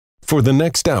For the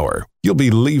next hour, you'll be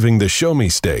leaving the Show Me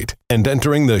state and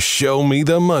entering the Show Me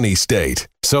the Money state.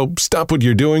 So stop what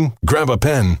you're doing, grab a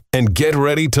pen, and get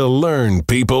ready to learn,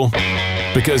 people.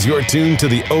 Because you're tuned to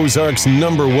the Ozarks'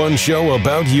 #1 show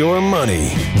about your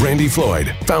money. Randy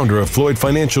Floyd, founder of Floyd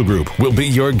Financial Group, will be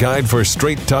your guide for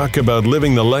straight talk about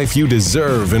living the life you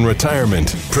deserve in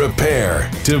retirement.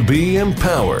 Prepare to be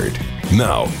empowered.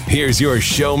 Now, here's your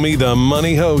Show Me the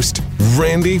Money host,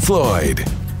 Randy Floyd.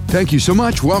 Thank you so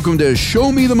much. Welcome to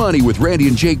Show Me the Money with Randy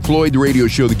and Jake Floyd, the radio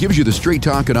show that gives you the straight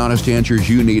talk and honest answers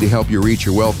you need to help you reach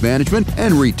your wealth management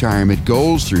and retirement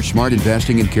goals through smart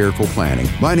investing and careful planning.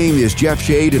 My name is Jeff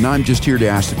Shade, and I'm just here to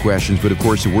ask the questions, but of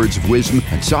course the words of wisdom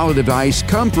and solid advice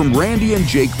come from Randy and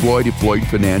Jake Floyd at Floyd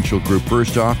Financial Group.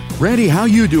 First off, Randy, how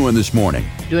you doing this morning?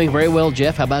 Doing very well,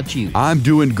 Jeff. How about you? I'm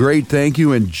doing great, thank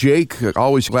you. And Jake,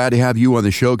 always glad to have you on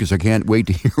the show because I can't wait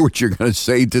to hear what you're going to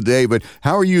say today. But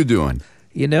how are you doing?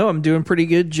 You know, I'm doing pretty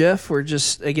good, Jeff. We're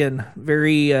just, again,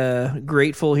 very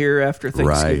grateful here after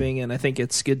Thanksgiving, right. And I think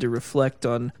it's good to reflect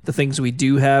on the things we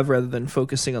do have rather than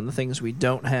focusing on the things we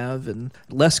don't have, and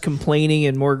less complaining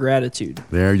and more gratitude.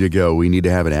 There you go. We need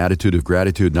to have an attitude of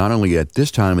gratitude, not only at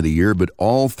this time of the year, but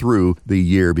all through the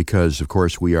year because, of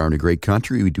course, we are in a great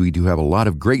country. We do have a lot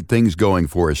of great things going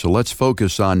for us. So let's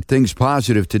focus on things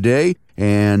positive today.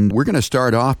 And we're going to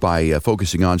start off by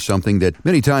focusing on something that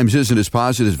many times isn't as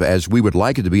positive as we would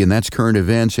like it to be, and that's current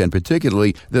events, and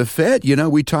particularly the Fed. You know,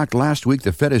 we talked last week,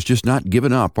 the Fed has just not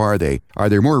given up, are they? Are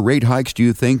there more rate hikes, do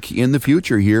you think, in the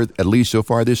future here, at least so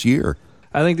far this year?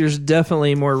 I think there's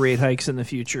definitely more rate hikes in the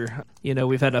future. You know,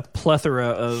 we've had a plethora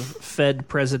of Fed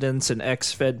presidents and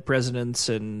ex-Fed presidents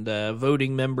and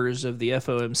voting members of the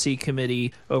FOMC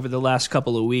committee over the last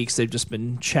couple of weeks. They've just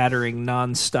been chattering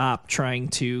nonstop, trying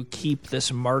to keep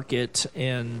this market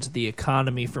and the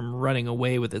economy from running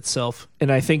away with itself.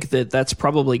 And I think that that's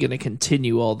probably going to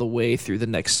continue all the way through the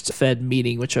next Fed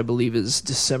meeting, which I believe is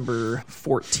December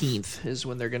 14th is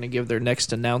when they're going to give their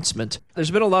next announcement.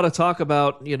 There's been a lot of talk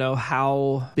about, you know, how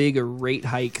big a rate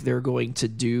hike they're going to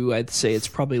do. I'd say it's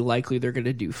probably likely they're going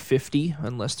to do 50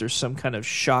 unless there's some kind of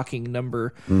shocking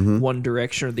number one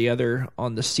direction or the other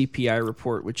on the CPI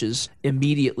report, which is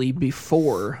immediately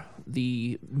before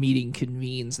the meeting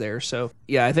convenes there. So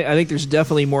yeah, I think there's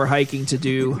definitely more hiking to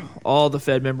do. All the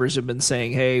Fed members have been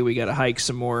saying, hey, we got to hike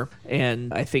some more.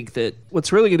 And I think that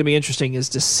what's really going to be interesting is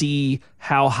to see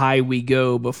how high we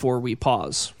go before we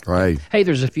pause. Right. Hey,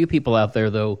 there's a few people out there,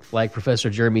 though, like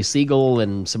Professor Jeremy Siegel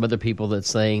and some other people that's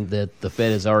saying that the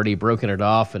Fed has already broken it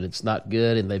off and it's not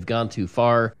good and they've gone too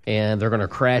far and they're going to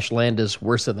crash land us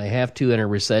worse than they have to in a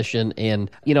recession.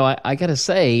 And, you know, I got to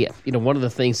say, you know, one of the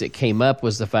things that came up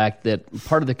was the fact that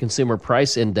part of the consumer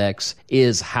price index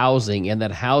is housing, and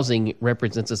that housing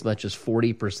represents as much as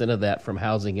 40% of that from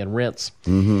housing and rents.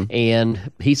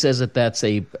 And he says that that's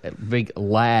a big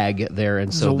lag there.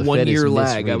 And so the Fed is 1 year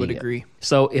lag, I would agree.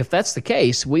 So if that's the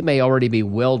case, we may already be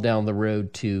well down the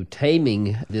road to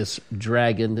taming this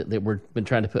dragon that we've been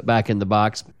trying to put back in the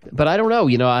box. But I don't know.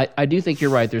 You know, I do think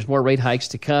you're right. There's more rate hikes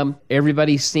to come.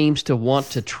 Everybody seems to want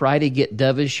to try to get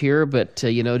dovish here, but,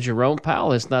 you know, Jerome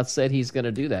Powell has not said he's going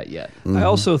to do that yet. I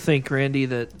also think, Randy,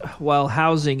 that while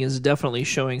housing is definitely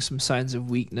showing some signs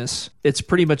of weakness, it's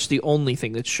pretty much the only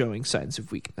thing that's showing signs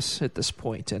of weakness at this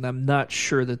point. And I'm not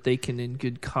sure that they can, in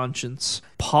good conscience,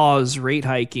 pause rate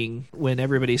hiking when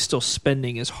everybody's still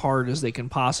spending as hard as they can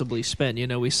possibly spend. You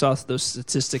know, we saw those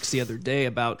statistics the other day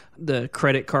about the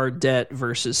credit card debt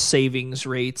versus savings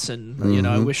rates, and you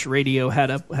know, I wish radio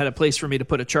had a place for me to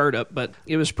put a chart up, but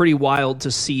it was pretty wild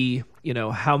to see, you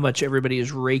know, how much everybody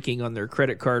is raking on their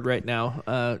credit card right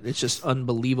now. It's just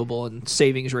unbelievable, and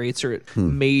savings rates are at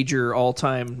major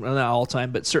all-time, well, not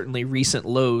all-time, but certainly recent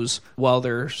lows, while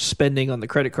they're spending on the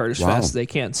credit card as fast as they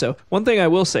can. So one thing I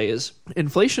will say is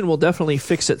inflation will definitely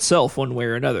fix itself one way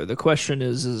or another. The question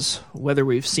is whether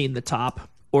we've seen the top,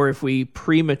 or if we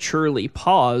prematurely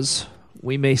pause,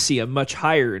 we may see a much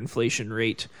higher inflation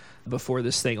rate before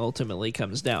this thing ultimately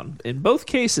comes down. In both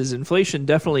cases, inflation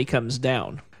definitely comes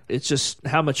down. It's just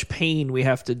how much pain we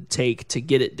have to take to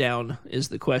get it down is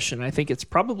the question. I think it's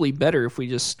probably better if we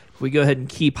go ahead and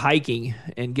keep hiking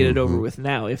and get it over with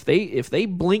now. If they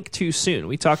blink too soon,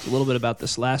 we talked a little bit about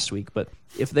this last week, but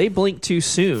if they blink too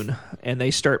soon and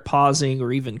they start pausing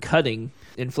or even cutting,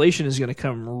 inflation is going to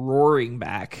come roaring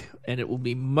back and it will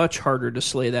be much harder to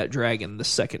slay that dragon the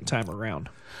second time around.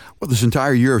 Well, this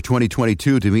entire year of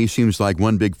 2022 to me seems like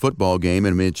one big football game.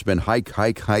 I mean, it's been hike.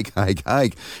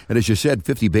 And as you said,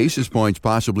 50 basis points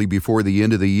possibly before the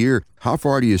end of the year. How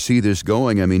far do you see this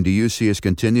going? I mean, do you see us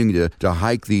continuing to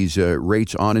hike these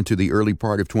rates on into the early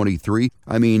part of 23?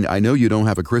 I mean, I know you don't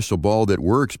have a crystal ball that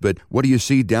works, but what do you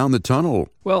see down the tunnel?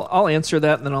 Well, I'll answer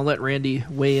that, and then I'll let Randy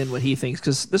weigh in what he thinks,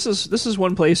 because this is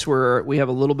one place where we have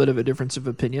a little bit of a difference of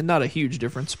opinion. Not a huge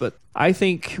difference, but I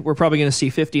think we're probably going to see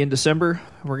 50 in December.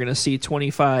 We're going to see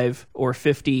 25 or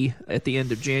 50 at the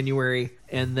end of January.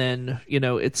 And then,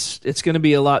 it's going to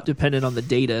be a lot dependent on the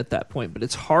data at that point. But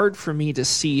it's hard for me to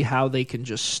see how they can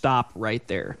just stop right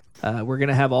there. We're going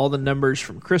to have all the numbers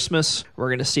from Christmas. We're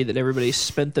going to see that everybody's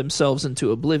spent themselves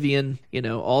into oblivion.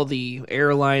 All the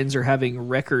airlines are having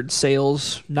record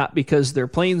sales, not because their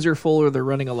planes are full or they're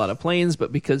running a lot of planes,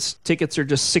 but because tickets are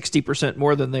just 60%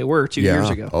 more than they were 2 years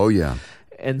ago. Oh, yeah.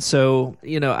 And so,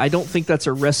 I don't think that's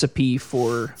a recipe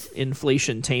for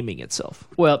inflation taming itself.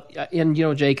 Well, and,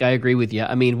 Jake, I agree with you.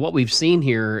 I mean, what we've seen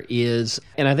here is,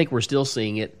 and I think we're still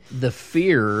seeing it, the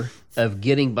fear of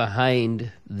getting behind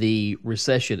the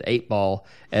recession 8-ball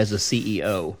as a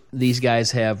CEO. These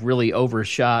guys have really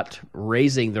overshot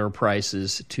raising their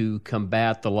prices to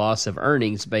combat the loss of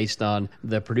earnings based on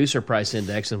the producer price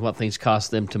index and what things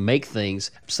cost them to make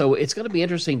things. So it's going to be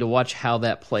interesting to watch how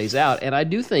that plays out. And I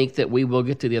do think that we will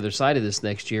get to the other side of this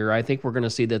next year. I think we're going to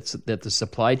see that the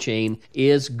supply chain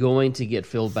is going to get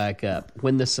filled back up.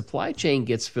 When the supply chain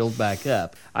gets filled back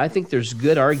up, I think there's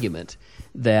good argument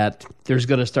that there's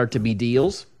going to start to be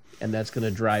deals, and that's going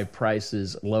to drive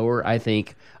prices lower. I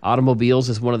think automobiles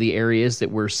is one of the areas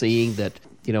that we're seeing that,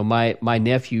 my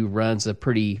nephew runs a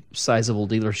pretty sizable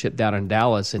dealership down in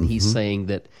Dallas, and he's saying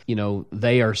that,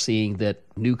 they are seeing that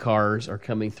new cars are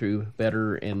coming through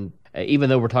better. And even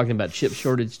though we're talking about chip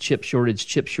shortage,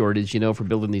 for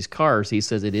building these cars, he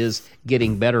says it is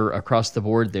getting better across the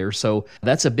board there. So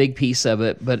that's a big piece of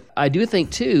it. But I do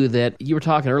think, too, that you were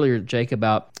talking earlier, Jake,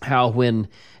 about how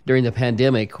during the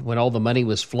pandemic, when all the money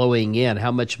was flowing in,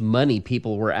 how much money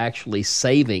people were actually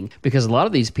saving, because a lot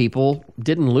of these people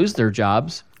didn't lose their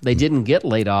jobs. They didn't get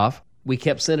laid off. We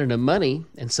kept sending them money,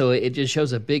 and so it just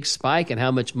shows a big spike in how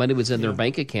much money was in their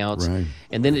bank accounts. Right.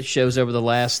 And then it shows over the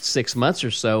last 6 months or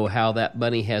so how that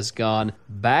money has gone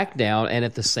back down, and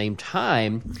at the same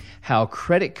time, how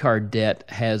credit card debt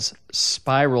has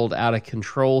spiraled out of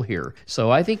control here.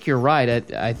 So I think you're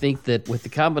right. I think that with the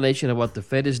combination of what the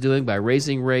Fed is doing by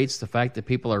raising rates, the fact that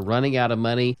people are running out of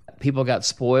money, people got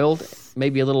spoiled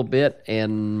maybe a little bit,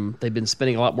 and they've been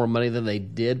spending a lot more money than they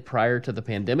did prior to the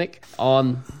pandemic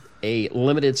on a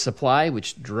limited supply,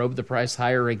 which drove the price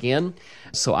higher again.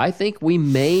 So I think we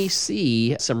may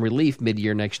see some relief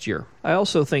mid-year next year. I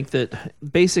also think that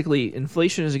basically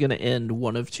inflation is going to end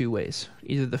one of two ways.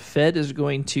 Either the Fed is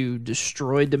going to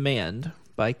destroy demand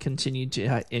by continuing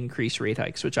to increase rate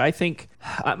hikes, which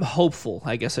I'm hopeful,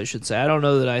 I guess I should say. I don't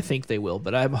know that I think they will,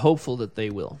 but I'm hopeful that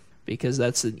they will, because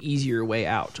that's an easier way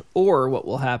out. Or what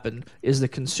will happen is the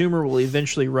consumer will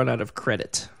eventually run out of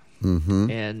credit. Mm-hmm.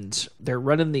 And they're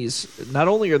running these, not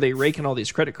only are they raking all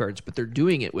these credit cards, but they're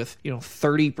doing it with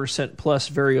 30% plus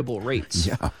variable rates.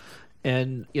 Yeah.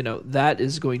 And that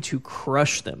is going to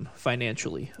crush them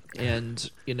financially. And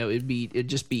it'd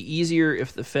just be easier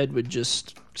if the Fed would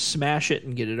just smash it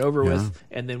and get it over with,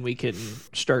 and then we can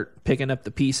start picking up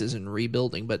the pieces and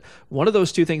rebuilding. But one of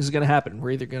those two things is going to happen.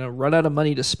 We're either going to run out of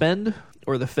money to spend,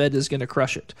 or the Fed is going to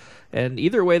crush it. And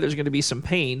either way, there's going to be some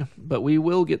pain, but we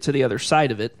will get to the other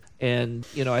side of it. And,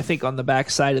 I think on the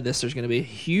back side of this, there's going to be a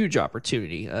huge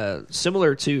opportunity,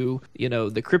 similar to,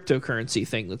 the cryptocurrency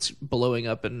thing that's blowing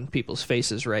up in people's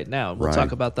faces right now. We'll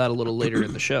talk about that a little later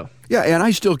in the show. Yeah, and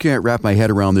I still can't wrap my head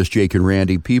around this, Jake and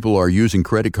Randy. People are using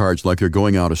credit cards like they're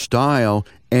going out of style.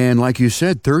 And like you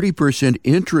said, 30%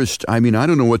 interest. I mean, I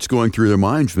don't know what's going through their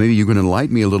minds. Maybe you can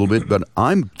enlighten me a little bit, but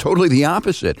I'm totally the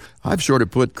opposite. I've sort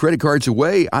of put credit cards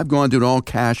away. I've gone to an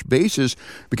all-cash basis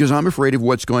because I'm afraid of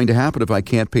what's going to happen if I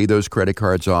can't pay those credit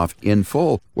cards off in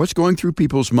full. What's going through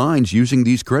people's minds using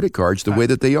these credit cards the way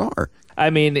that they are? I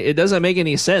mean, it doesn't make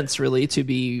any sense, really, to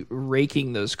be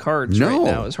raking those cards right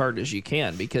now as hard as you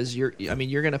can, because you're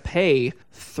going to pay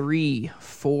 3,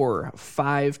 4,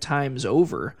 5 times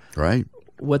over. Right.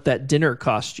 What that dinner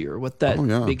cost you, or what that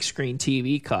big screen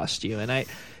TV cost you. And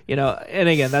and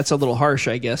again, that's a little harsh,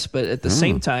 I guess, but at the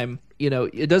same time,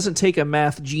 it doesn't take a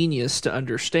math genius to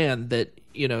understand that,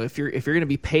 if you're going to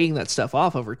be paying that stuff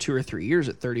off over 2 or 3 years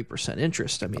at 30%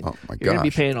 interest, you're going to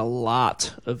be paying a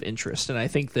lot of interest. And I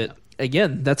think that,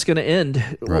 again, that's going to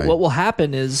end. Right. What will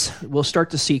happen is we'll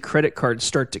start to see credit cards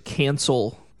start to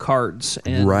cancel cards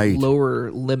and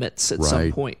lower limits at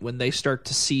some point. When they start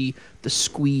to see the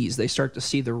squeeze, they start to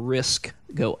see the risk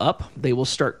go up, they will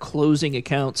start closing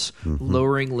accounts,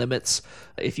 lowering limits.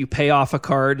 If you pay off a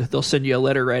card, they'll send you a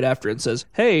letter right after and says,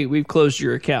 hey, we've closed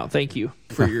your account. Thank you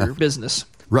for your business.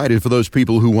 Right, and for those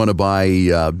people who want to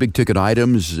buy big-ticket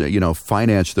items,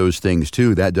 finance those things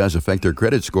too, that does affect their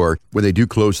credit score when they do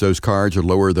close those cards or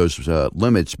lower those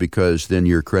limits, because then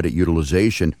your credit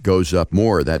utilization goes up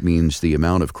more. That means the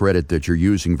amount of credit that you're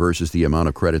using versus the amount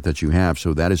of credit that you have,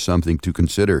 so that is something to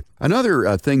consider.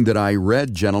 Another thing that I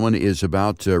read, gentlemen, is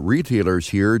about retailers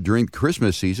here during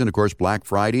Christmas season. Of course, Black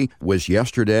Friday was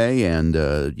yesterday, and,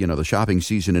 the shopping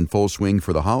season in full swing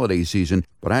for the holiday season,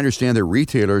 but I understand that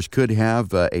retailers could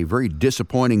have a very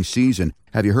disappointing season.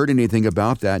 Have you heard anything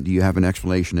about that? Do you have an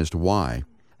explanation as to why?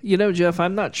 Jeff,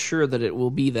 I'm not sure that it will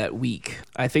be that weak.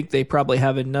 I think they probably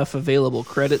have enough available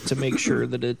credit to make sure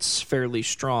that it's fairly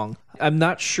strong. I'm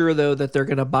not sure, though, that they're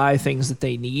going to buy things that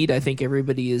they need. I think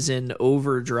everybody is in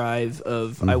overdrive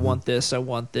of, I want this, I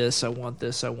want this, I want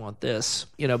this, I want this.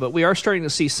 But we are starting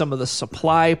to see some of the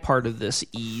supply part of this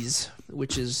ease,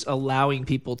 which is allowing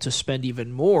people to spend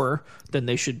even more than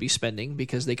they should be spending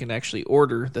because they can actually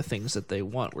order the things that they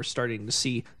want. We're starting to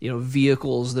see,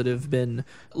 vehicles that have been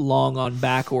long on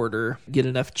back order get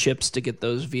enough chips to get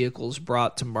those vehicles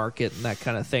brought to market and that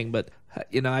kind of thing. But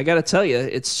I got to tell you,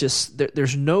 it's just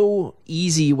there's no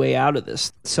easy way out of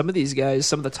this. Some of these guys,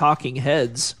 some of the talking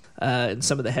heads, and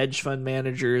some of the hedge fund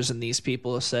managers and these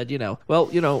people have said, is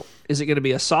it going to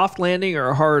be a soft landing or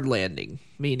a hard landing?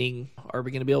 Meaning, are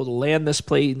we going to be able to land this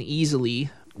plane easily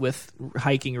with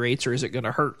hiking rates, or is it going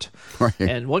to hurt? Right.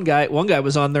 And one guy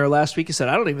was on there last week and said,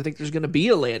 I don't even think there's going to be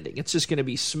a landing. It's just going to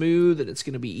be smooth and it's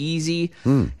going to be easy.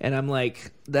 And I'm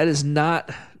like, that is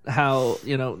not how,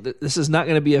 this is not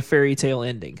going to be a fairy tale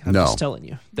ending. I'm just telling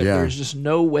you. There's just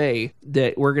no way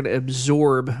that we're going to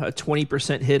absorb a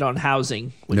 20% hit on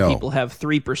housing when people have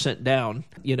 3% down,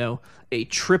 a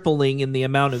tripling in the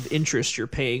amount of interest you're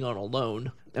paying on a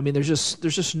loan. I mean, there's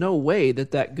just no way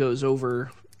that goes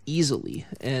over easily,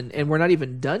 and we're not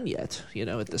even done yet,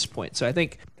 at this point. So I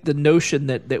think the notion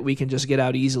that we can just get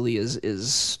out easily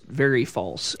is very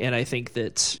false, and I think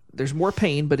that there's more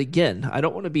pain. But again, I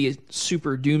don't want to be a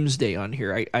super doomsday on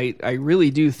here. I really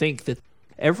do think that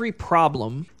every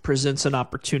problem presents an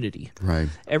opportunity. Right.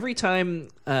 Every time,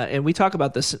 and we talk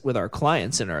about this with our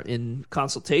clients in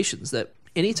consultations, that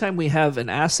anytime we have an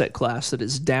asset class that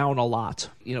is down a lot,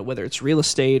 whether it's real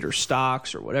estate or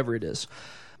stocks or whatever it is,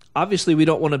 obviously we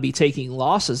don't want to be taking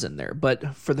losses in there.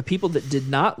 But for the people that did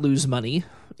not lose money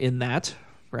in that,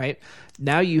 right,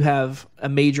 now you have a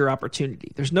major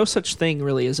opportunity. There's no such thing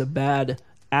really as a bad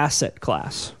asset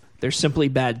class. There's simply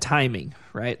bad timing,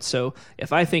 right? So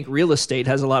if I think real estate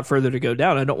has a lot further to go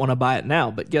down, I don't want to buy it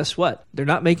now. But guess what? They're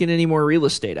not making any more real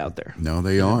estate out there. No,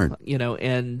 they aren't.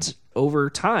 And over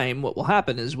time, what will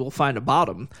happen is we'll find a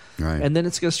bottom, right, and then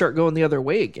it's going to start going the other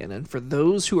way again. And for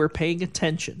those who are paying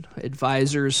attention,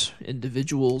 advisors,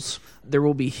 individuals, there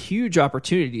will be huge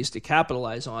opportunities to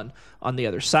capitalize on the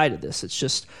other side of this. It's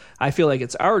just, I feel like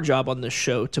it's our job on this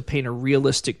show to paint a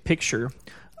realistic picture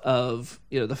of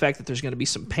the fact that there's going to be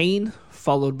some pain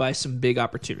followed by some big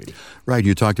opportunity. Right.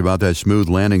 You talked about that smooth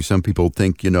landing. Some people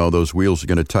think, those wheels are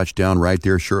going to touch down right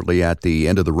there shortly at the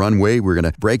end of the runway. We're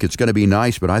going to brake. It's going to be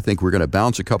nice, but I think we're going to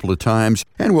bounce a couple of times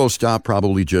and we'll stop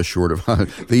probably just short of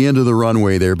the end of the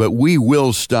runway there, but we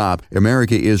will stop.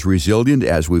 America is resilient.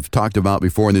 As we've talked about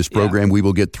before in this program, we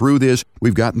will get through this.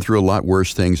 We've gotten through a lot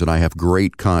worse things, and I have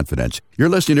great confidence. You're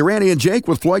listening to Randy and Jake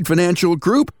with Floyd Financial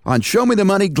Group on Show Me the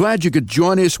Money. Glad you could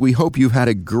join us. We hope you've had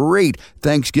a great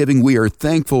Thanksgiving. We are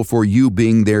thankful for you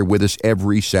being there with us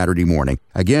every Saturday morning.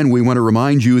 Again, we want to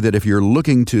remind you that if you're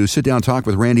looking to sit down and talk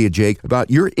with Randy and Jake about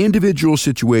your individual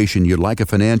situation, you'd like a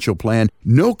financial plan,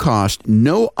 no cost,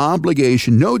 no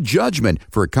obligation, no judgment.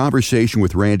 For a conversation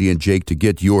with Randy and Jake to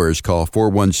get yours, call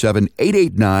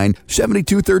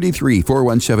 417-889-7233,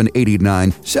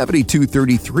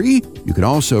 417-889-7233. You can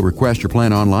also request your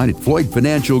plan online at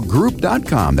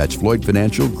floydfinancialgroup.com. That's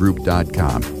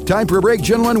floydfinancialgroup.com. Time for a break,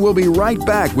 gentlemen. We'll be right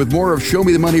back with more of Show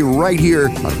Me the Money right here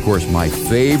on, of course, my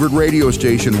favorite radio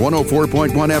station,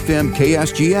 104.1 FM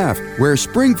KSGF, where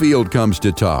Springfield comes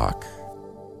to talk.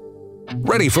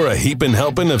 Ready for a heapin'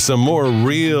 helping of some more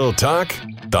real talk?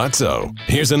 Thought so.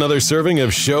 Here's another serving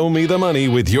of Show Me the Money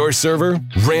with your server,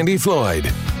 Randy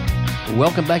Floyd.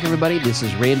 Welcome back, everybody. This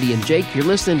is Randy and Jake. You're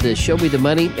listening to Show Me the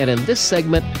Money, and in this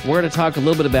segment, we're going to talk a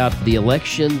little bit about the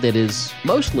election that is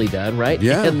mostly done, right?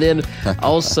 Yeah. And then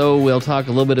also we'll talk a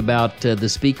little bit about the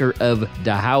Speaker of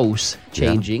the House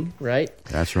changing, right?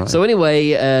 That's right. So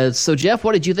anyway, so Jeff,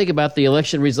 what did you think about the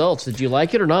election results? Did you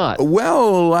like it or not?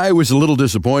 Well, I was a little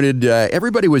disappointed.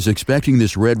 Everybody was expecting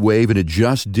this red wave, and it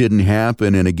just didn't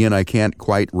happen. And again, I can't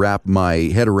quite wrap my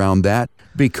head around that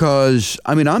because,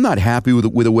 I mean, I'm not happy with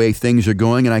the way things are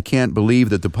going, and I can't believe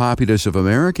that the populace of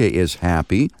America is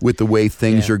happy with the way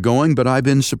things are going, but I've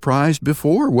been surprised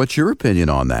before. What's your opinion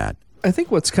on that? I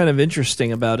think what's kind of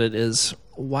interesting about it is,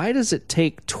 why does it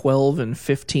take 12 and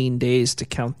 15 days to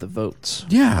count the votes?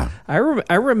 Yeah. I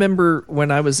remember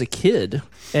when I was a kid,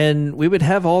 and we would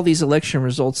have all these election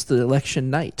results the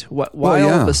election night. Why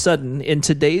all of a sudden, in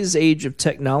today's age of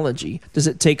technology, does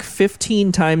it take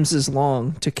 15 times as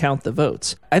long to count the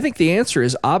votes? I think the answer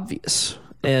is obvious,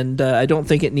 and I don't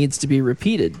think it needs to be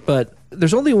repeated, but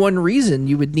there's only one reason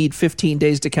you would need 15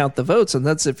 days to count the votes, and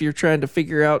that's if you're trying to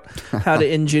figure out how to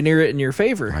engineer it in your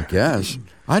favor. I guess.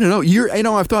 I don't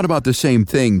know. I've thought about the same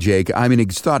thing, Jake. I mean,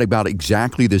 it's thought about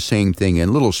exactly the same thing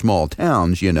in little small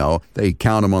towns, They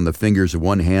count them on the fingers of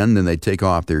one hand, and they take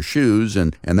off their shoes,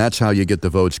 and that's how you get the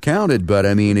votes counted. But,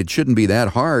 I mean, it shouldn't be that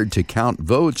hard to count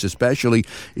votes, especially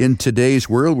in today's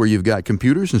world where you've got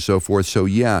computers and so forth. So,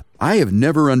 yeah, I have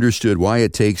never understood why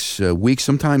it takes weeks,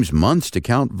 sometimes months, to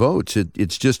count votes.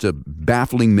 It's just a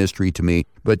baffling mystery to me.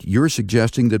 But you're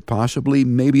suggesting that possibly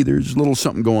maybe there's a little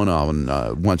something going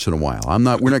on once in a while.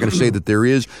 We're not going to say that there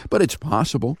is, but it's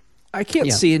possible. I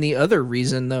can't see any other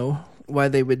reason, though, why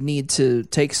they would need to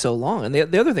take so long. And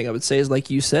the other thing I would say is,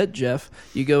 like you said, Jeff,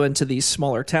 you go into these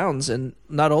smaller towns, and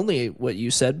not only what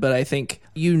you said, but I think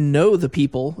the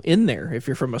people in there if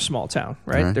you're from a small town,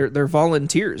 right? They're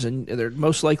volunteers, and they're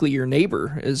most likely your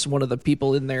neighbor is one of the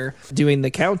people in there doing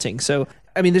the counting. So,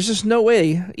 I mean, there's just no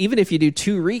way, even if you do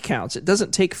 2 recounts, it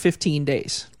doesn't take 15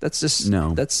 days. That's just,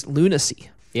 that's lunacy.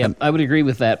 Yeah, I would agree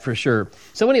with that for sure.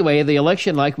 So anyway, the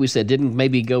election, like we said, didn't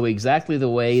maybe go exactly the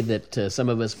way that some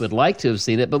of us would like to have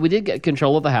seen it, but we did get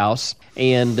control of the House,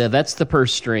 and that's the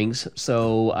purse strings.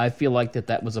 So I feel like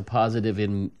that was a positive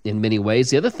in many ways.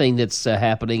 The other thing that's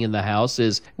happening in the House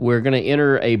is we're going to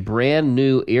enter a brand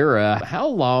new era. How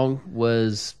long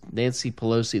was Nancy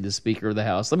Pelosi the Speaker of the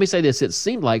House? Let me say this, it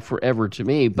seemed like forever to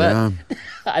me, but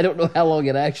I don't know how long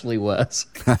it actually was.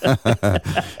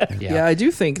 Yeah, I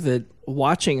do think that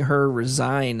watching her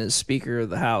resign as Speaker of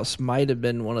the House might have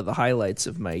been one of the highlights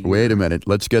of my year. Wait a minute.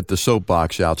 Let's get the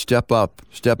soapbox out. Step up,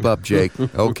 Jake.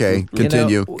 Okay,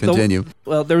 continue.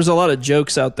 Well, there was a lot of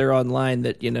jokes out there online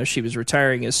that, she was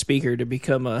retiring as Speaker to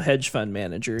become a hedge fund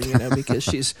manager, because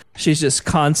she's just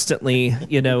constantly,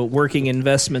 working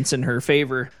investments in her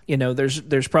favor.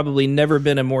 There's probably never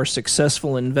been a more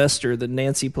successful investor than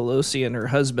Nancy Pelosi and her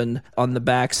husband on the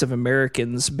backs of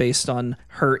Americans based on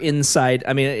her inside.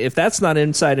 I mean, if that's not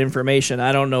inside information,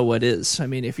 I don't know what is. I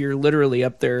mean, if you're literally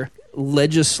up there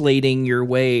legislating your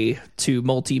way to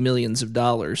multi-millions of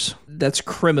dollars, that's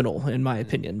criminal in my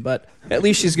opinion. But at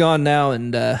least she's gone now,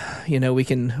 and we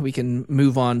can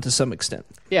move on to some extent.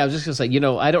 Yeah, I was just gonna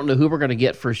say, I don't know who we're gonna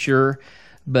get for sure,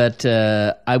 but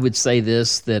I would say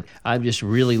this, that I'm just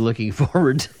really looking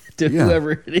forward to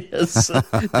whoever it is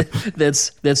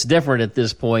that's different at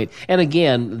this point. And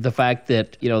again, the fact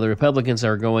that, the Republicans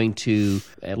are going to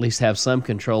at least have some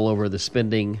control over the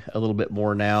spending a little bit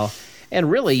more now.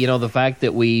 And really, the fact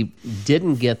that we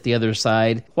didn't get the other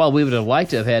side, while we would have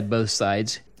liked to have had both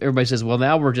sides, everybody says, well,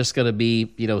 now we're just going to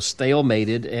be,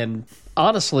 stalemated. And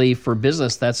honestly, for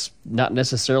business, that's not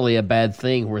necessarily a bad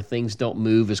thing, where things don't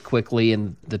move as quickly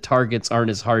and the targets aren't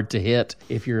as hard to hit.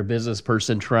 If you're a business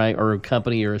person trying, or a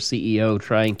company or a CEO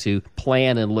trying to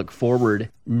plan and look forward,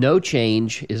 no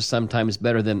change is sometimes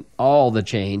better than all the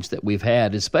change that we've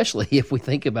had, especially if we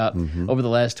think about over the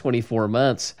last 24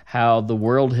 months, how the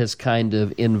world has kind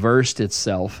of inversed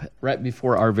itself right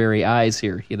before our very eyes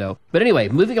here, But anyway,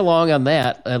 moving along on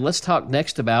that, let's talk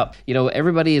next about,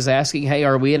 everybody is asking, hey,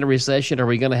 are we in a recession? Are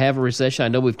we going to have a recession? I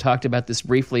know we've talked about this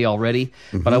briefly already,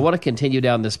 but I want to continue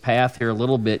down this path here a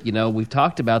little bit. We've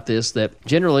talked about this, that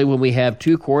generally when we have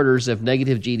 2 quarters of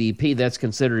negative GDP, that's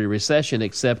considered a recession,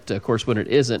 except, of course, when it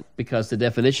isn't, because the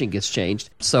definition gets changed.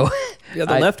 So Yeah,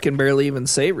 the left can barely even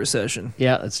say recession.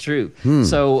 Yeah, that's true.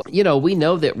 So, we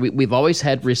know that we've always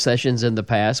had recessions in the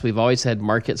past. We've always had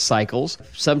market cycles.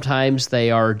 Sometimes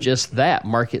they are just that,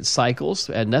 market cycles,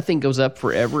 and nothing goes up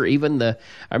forever. Even I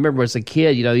remember as a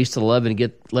kid, I used to love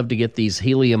to get these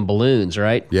helium balloons,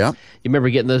 right? Yeah. You remember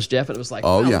getting those, Jeff? And it was like,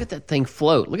 Oh, wow, yeah. look at that thing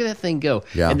float. Look at that thing go.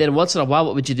 Yeah. And then once in a while,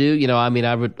 what would you do?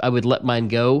 I would let mine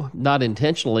go, not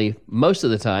intentionally most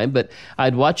of the time, but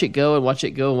I'd watch it go and watch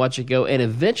it go and watch it go. And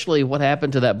eventually, what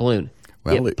happened to that balloon?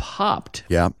 Well, it popped.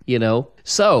 Yeah.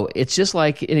 So it's just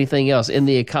like anything else. In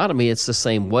the economy, it's the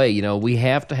same way. We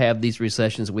have to have these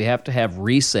recessions. We have to have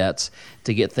resets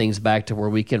to get things back to where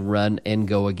we can run and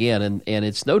go again. And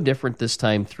it's no different this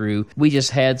time through. We just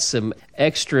had some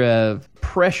extra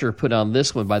pressure put on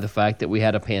this one by the fact that we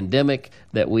had a pandemic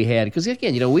that we had. Because,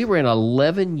 again, we were in an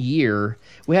 11-year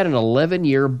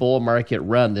bull market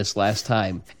run this last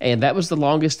time. And that was the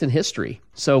longest in history.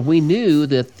 So we knew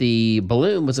that the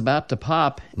balloon was about to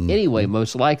pop anyway,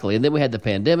 most likely. And then we had the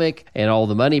pandemic and all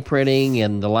the money printing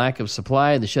and the lack of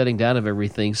supply and the shutting down of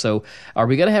everything. So are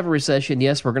we going to have a recession?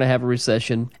 Yes, we're going to have a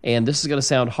recession. And this is going to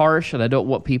sound harsh, and I don't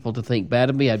want people to think bad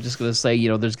of me. I'm just going to say,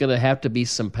 there's going to have to be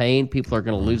some pain. People are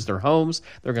going to lose their homes.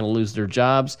 They're going to lose their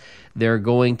jobs. They're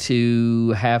going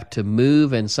to have to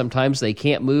move, and sometimes they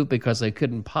can't move because they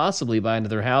couldn't possibly buy into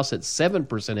their house at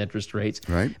 7% interest rates,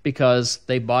 Right. because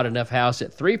they bought enough house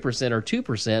at 3% or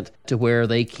 2% to where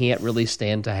they can't really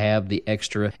stand to have the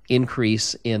extra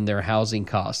increase in their housing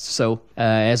costs. So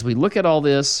as we look at all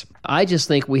this, I just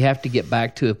think we have to get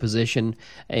back to a position,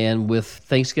 and with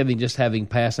Thanksgiving just having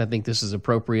passed, I think this is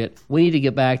appropriate. We need to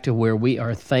get back to where we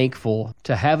are thankful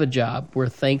to have a job. We're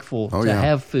thankful to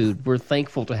have food. We're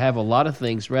thankful to have a lot of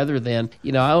things rather than,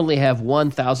 I only have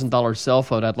 $1,000 cell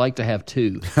phone. I'd like to have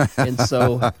two. And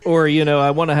so, Or,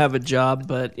 I want to have a job,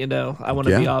 but, I want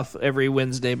to be off every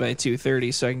Wednesday by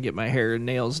 2:30 so I can get my hair and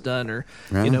nails done, or,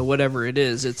 whatever it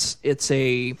is.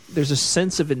 There's a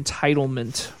sense of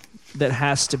entitlement that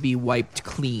has to be wiped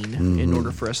clean in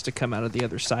order for us to come out of the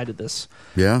other side of this.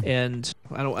 Yeah. And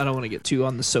I don't want to get too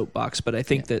on the soapbox, but I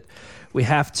think that we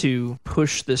have to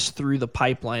push this through the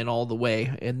pipeline all the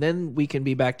way, and then we can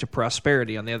be back to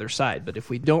prosperity on the other side. But if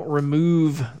we don't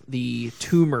remove the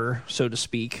tumor, so to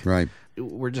speak, Right.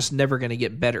 we're just never going to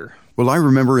get better. Well, I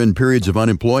remember in periods of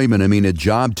unemployment, a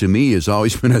job to me has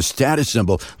always been a status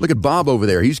symbol. Look at Bob over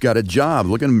there. He's got a job.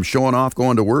 Look at him showing off,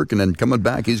 going to work, and then coming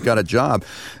back, he's got a job.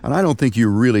 And I don't think you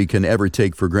really can ever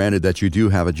take for granted that you do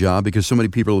have a job, because so many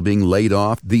people are being laid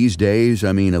off these days.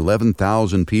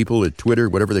 11,000 people at Twitter,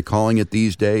 whatever they're calling it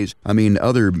these days.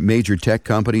 Other major tech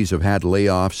companies have had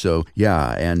layoffs. So,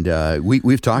 yeah, and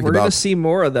we've talked We're about... going to see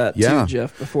more of that, Yeah. too,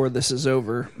 Jeff, before this is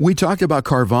over. We talked about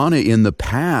Carvana in the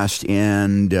past,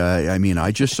 and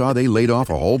I just saw they laid off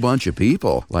a whole bunch of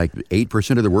people, like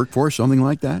 8% of the workforce, something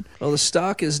like that. Well, the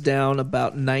stock is down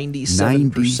about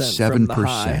 97% from the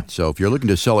high. So if you're looking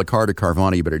to sell a car to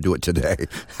Carvana, you better do it today.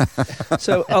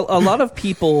 So a lot of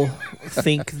people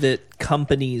think that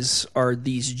companies are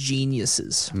these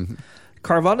geniuses. Mm-hmm.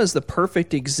 Carvana is the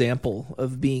perfect example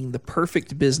of being the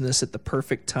perfect business at the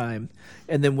perfect time.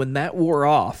 And then when that wore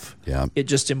off, it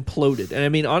just imploded.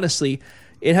 And honestly,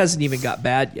 it hasn't even got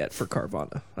bad yet for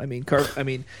Carvana.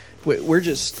 We're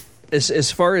just,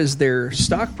 as far as their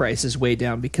stock price is way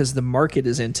down because the market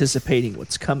is anticipating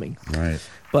what's coming. Right.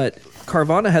 But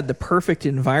Carvana had the perfect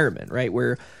environment, right,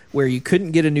 where you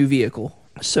couldn't get a new vehicle.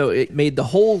 So it made the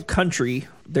whole country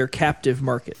their captive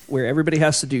market, where everybody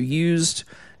has to do used,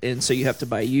 and so you have to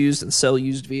buy used and sell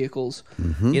used vehicles.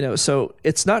 Mm-hmm. So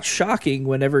it's not shocking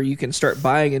whenever you can start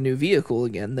buying a new vehicle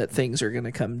again that things are going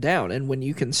to come down. And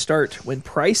when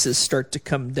prices start to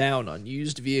come down on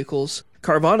used vehicles,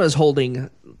 Carvana is holding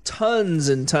tons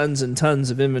and tons and tons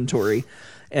of inventory.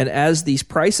 And as these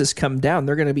prices come down,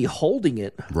 they're going to be holding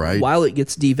it while it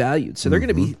gets devalued. So they're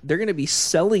going to be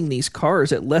selling these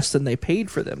cars at less than they paid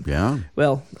for them. Yeah.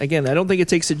 Well, again, I don't think it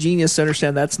takes a genius to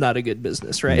understand that's not a good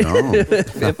business, right? No.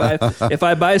 if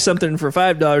I buy something for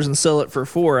 $5 and sell it for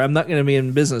 $4, I'm not going to be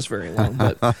in business very long.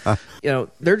 But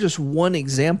they're just one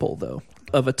example, though,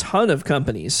 of a ton of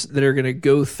companies that are going to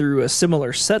go through a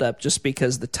similar setup just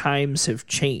because the times have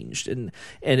changed, and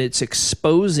it's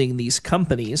exposing these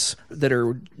companies that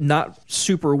are not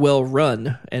super well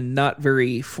run and not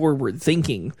very forward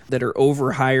thinking, that are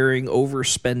overhiring,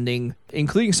 overspending,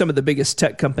 including some of the biggest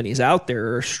tech companies out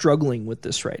there are struggling with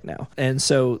this right now. And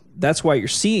so that's why you're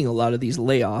seeing a lot of these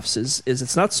layoffs is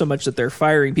it's not so much that they're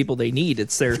firing people they need,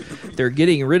 it's they're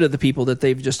getting rid of the people that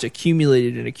they've just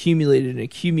accumulated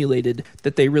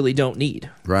that they really don't need.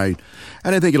 Right.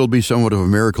 And I think it'll be somewhat of a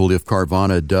miracle if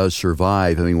Carvana does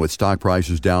survive. I mean, with stock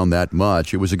prices down that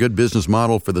much, it was a good business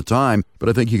model for the time, but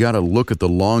I think you got to look at the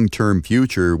long-term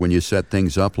future when you set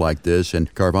things up like this,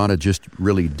 and Carvana just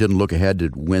really didn't look ahead to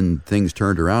when things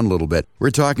turned around a little bit. We're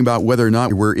talking about whether or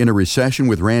not we're in a recession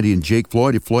with Randy and Jake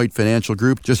Floyd at Floyd Financial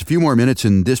Group. Just a few more minutes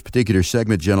in this particular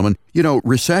segment, gentlemen. You know,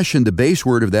 recession, the base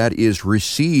word of that is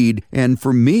recede, and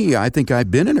for me, I think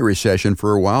I've been in a recession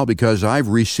for a while because I've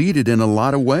receded in a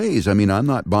lot of ways. I mean, I'm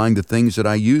not buying the things that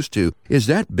I used to. Is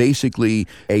that basically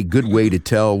a good way to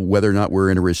tell whether or not we're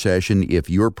in a recession? If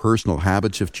your personal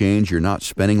habits have changed, you're not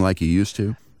spending like you used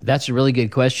to? That's a really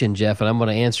good question, Jeff, and I'm going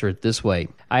to answer it this way.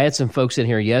 I had some folks in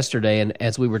here yesterday, and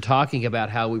as we were talking about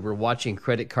how we were watching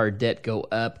credit card debt go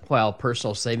up while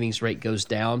personal savings rate goes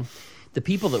down, the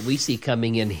people that we see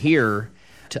coming in here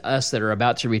to us that are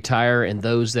about to retire and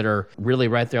those that are really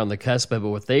right there on the cusp of it,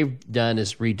 what they've done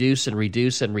is reduce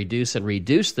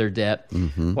their debt,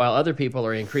 while other people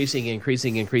are increasing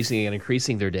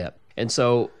their debt. And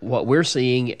so what we're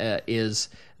seeing is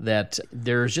that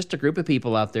there's just a group of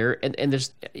people out there, and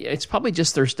it's probably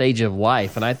just their stage of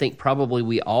life. And I think probably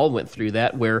we all went through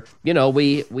that where, you know,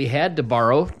 we had to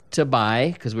borrow to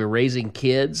buy because we were raising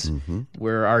kids,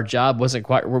 where our job wasn't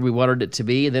quite where we wanted it to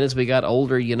be. And then as we got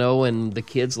older, you know, and the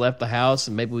kids left the house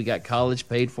and maybe we got college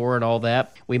paid for and all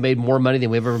that, we made more money than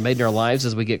we've ever made in our lives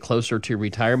as we get closer to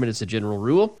retirement. It's a general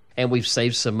rule. And we've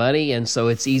saved some money, and so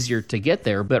it's easier to get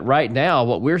there. But right now,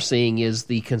 what we're seeing is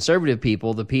the conservative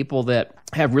people, the people that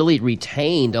have really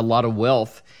retained a lot of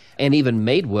wealth and even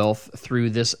made wealth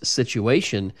through this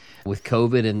situation with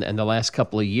COVID and the last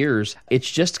couple of years. It's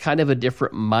just kind of a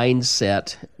different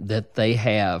mindset that they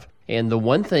have. And the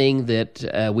one thing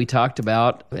that we talked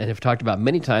about and have talked about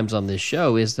many times on this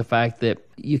show is the fact that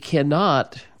you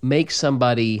cannot make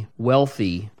somebody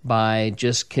wealthy by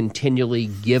just continually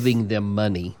giving them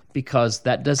money, because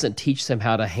that doesn't teach them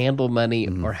how to handle money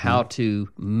or how to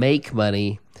make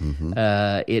money.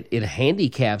 It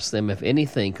handicaps them, if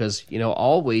anything, because, you know,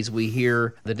 always we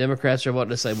hear the Democrats are wanting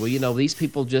to say, well, you know, these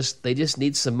people just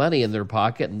need some money in their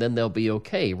pocket and then they'll be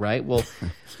okay, right?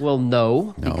 Well,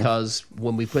 no, because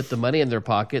when we put the money in their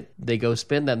pocket, they go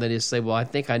spend that and they just say, well, I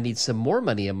think I need some more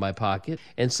money in my pocket.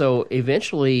 And so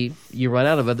eventually you run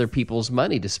out of other people's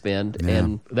money to spend. Yeah.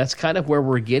 And that's kind of where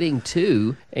we're getting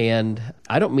to. And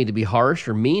I don't mean to be harsh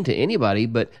or mean to anybody,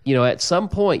 but, you know, at some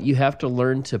point you have to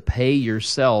learn to pay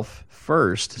yourself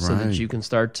first so that you can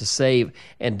start to save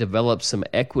and develop some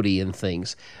equity in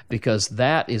things, because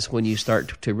that is when you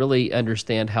start to really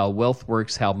understand how wealth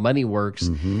works, how money works,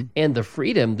 and the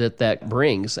freedom that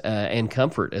brings and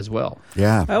comfort as well.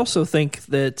 Yeah. I also think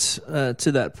that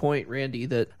to that point, Randy,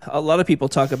 that a lot of people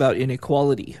talk about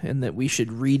inequality and that we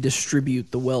should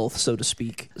redistribute the wealth, so to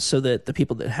speak, so that the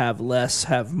people that have less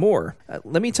have more.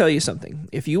 Let me tell you something.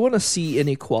 If you want to see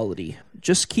inequality,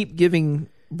 just keep giving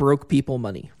broke people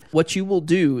money. What you will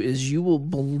do is you will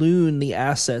balloon the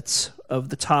assets of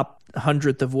the top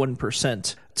 100th of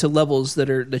 1% to levels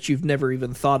that you've never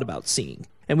even thought about seeing.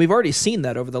 And we've already seen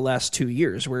that over the last 2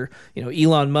 years where, you know,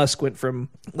 Elon Musk went from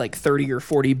like 30 or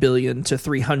 40 billion to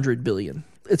 300 billion.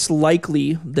 It's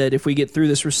likely that if we get through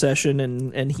this recession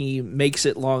and he makes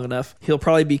it long enough, he'll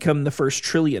probably become the first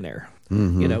trillionaire.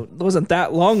 You know, it wasn't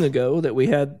that long ago that we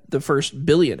had the first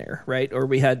billionaire, right? Or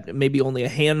we had maybe only a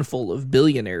handful of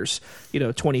billionaires,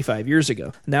 25 years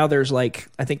ago. Now there's I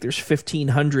think there's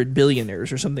 1,500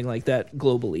 billionaires or something like that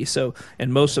globally. So,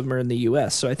 and most of them are in the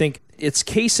U.S. So I think it's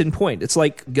case in point. It's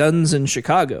like guns in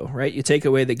Chicago, right? You take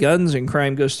away the guns and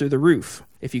crime goes through the roof.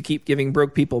 If you keep giving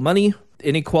broke people money,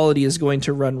 inequality is going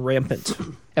to run rampant.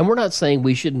 And we're not saying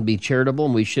we shouldn't be charitable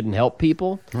and we shouldn't help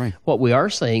people. Right. What we are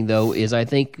saying, though, is I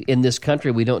think in this country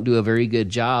we don't do a very good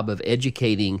job of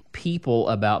educating people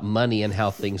about money and how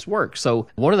things work. So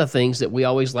one of the things that we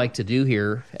always like to do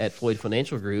here at Floyd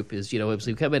Financial Group is, as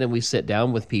we come in and we sit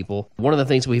down with people, one of the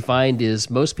things we find is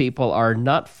most people are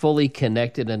not fully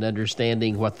connected and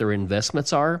understanding what their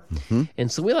investments are.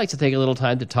 And so we like to take a little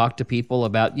time to talk to people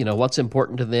about, what's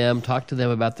important to them, talk to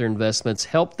them about their investments,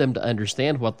 help them to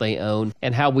understand what they own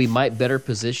and how we might better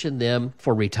position them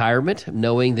for retirement,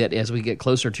 knowing that as we get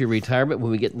closer to retirement,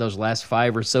 when we get in those last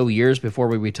 5 or so years before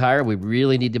we retire, we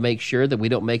really need to make sure that we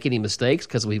don't make any mistakes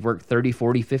because we've worked 30,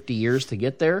 40, 50 years to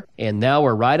get there. And now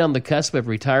we're right on the cusp of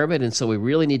retirement. And so we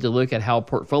really need to look at how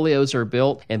portfolios are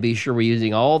built and be sure we're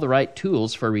using all the right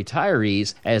tools for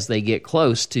retirees as they get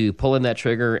close to pulling that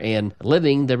trigger and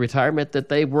living the retirement that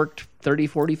they've worked 30,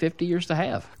 40, 50 years to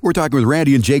have. We're talking with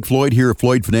Randy and Jake Floyd here at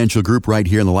Floyd Financial Group right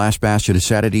here in the last bastion of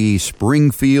Saturday,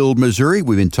 Springfield, Missouri.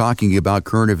 We've been talking about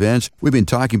current events. We've been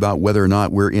talking about whether or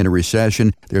not we're in a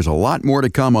recession. There's a lot more to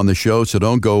come on the show, so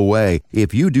don't go away.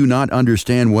 If you do not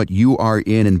understand what you are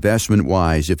in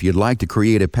investment-wise, if you'd like to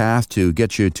create a path to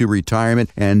get you to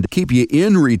retirement and keep you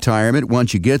in retirement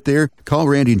once you get there, call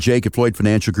Randy and Jake at Floyd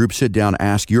Financial Group. Sit down,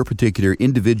 ask your particular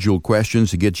individual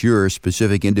questions to get your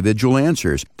specific individual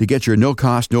answers. To get your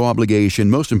no-cost, no-obligation,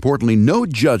 most importantly, no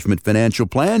judgment financial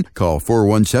plan, call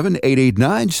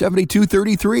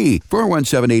 417-889-7233.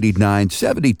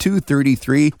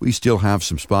 417-889-7233. We still have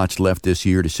some spots left this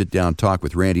year to sit down and talk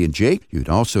with Randy and Jake. You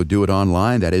can also do it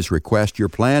online. That is request your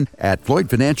plan at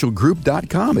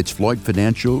FloydFinancialGroup.com. It's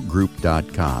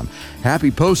FloydFinancialGroup.com.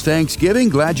 Happy post-Thanksgiving.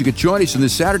 Glad you could join us on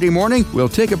this Saturday morning. We'll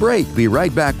take a break. Be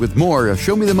right back with more of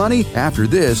Show Me the Money after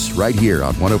this right here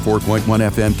on 104.1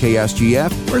 FM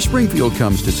KSGF, where Springfield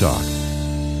comes to talk.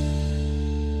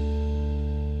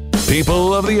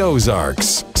 People of the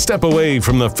Ozarks, step away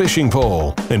from the fishing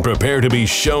pole and prepare to be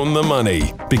shown the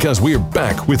money, because we're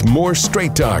back with more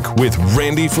Straight Talk with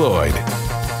Randy Floyd.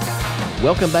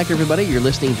 Welcome back, everybody. You're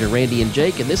listening to Randy and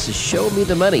Jake, and this is Show Me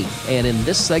the Money. And in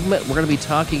this segment, we're going to be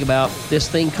talking about this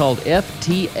thing called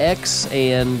FTX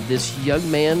and this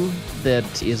young man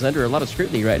that is under a lot of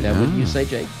scrutiny right now. Wouldn't you say,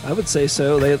 Jake? I would say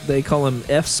so. They call him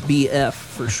FSBF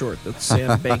for short. That's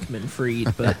Sam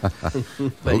Bankman-Fried. But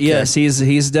Okay. yes,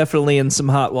 he's definitely in some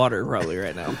hot water probably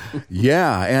right now.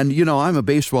 Yeah, and I'm a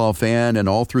baseball fan, and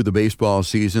all through the baseball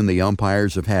season, the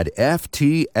umpires have had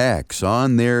FTX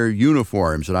on their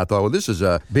uniforms. And I thought, well, this is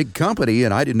a big company,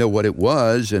 and I didn't know what it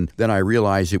was. And then I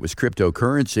realized it was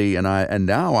cryptocurrency, and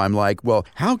now I'm like, well,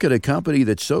 how could a company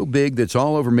that's so big, that's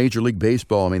all over Major League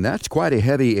Baseball, I mean, that's quite a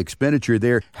heavy expenditure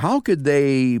there. How could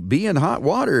they be in hot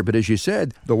water? But as you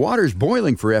said, the water's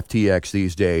boiling for FTX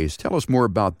these days. Tell us more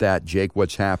about that, Jake.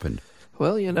 What's happened?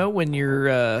 Well, when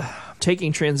you're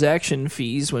taking transaction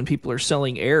fees, when people are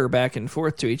selling air back and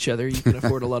forth to each other, you can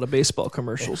afford a lot of baseball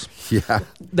commercials. Yeah.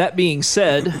 That being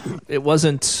said, it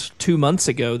wasn't 2 months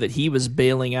ago that he was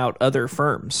bailing out other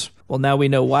firms. Well, now we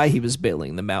know why he was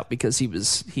bailing them out, because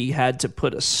he had to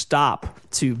put a stop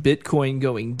to Bitcoin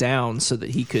going down so that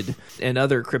he could, and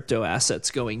other crypto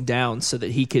assets going down so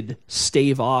that he could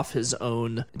stave off his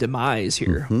own demise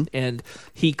here. Mm-hmm. And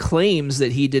he claims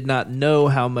that he did not know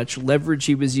how much leverage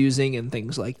he was using and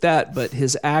things like that, but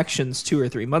his actions 2 or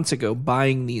 3 months ago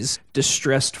buying these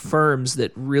distressed firms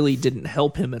that really didn't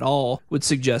help him at all would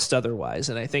suggest otherwise.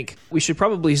 And I think we should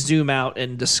probably zoom out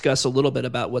and discuss a little bit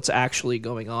about what's actually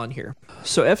going on here.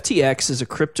 So FTX is a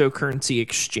cryptocurrency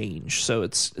exchange. So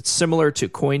it's similar to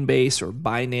Coinbase or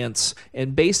Binance,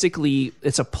 and basically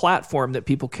it's a platform that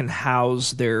people can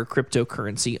house their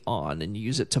cryptocurrency on and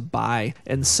use it to buy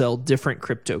and sell different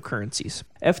cryptocurrencies.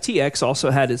 FTX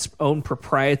also had its own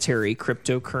proprietary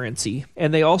cryptocurrency,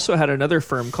 and they also had another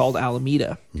firm called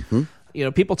Alameda. Mm-hmm.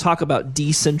 People talk about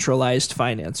decentralized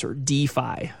finance or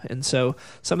DeFi. And so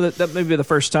that may be the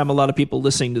first time a lot of people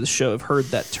listening to the show have heard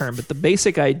that term. But the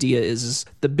basic idea is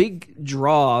the big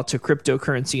draw to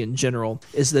cryptocurrency in general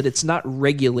is that it's not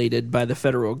regulated by the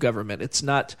federal government. It's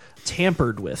not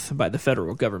tampered with by the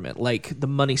federal government like the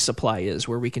money supply is,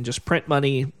 where we can just print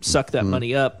money, suck that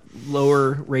money up,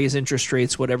 raise interest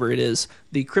rates, whatever it is.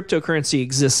 The cryptocurrency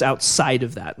exists outside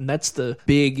of that, and that's the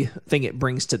big thing it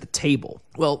brings to the table.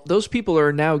 Well, those people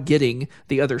are now getting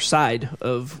the other side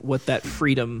of what that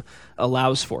freedom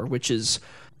allows for, which is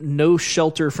no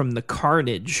shelter from the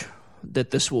carnage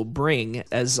that this will bring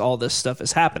as all this stuff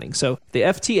is happening. So the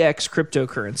FTX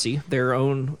cryptocurrency, their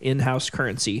own in-house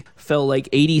currency, fell like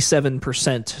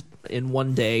 87% in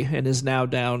one day and is now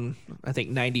down, I think,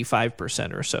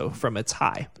 95% or so from its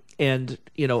high. And,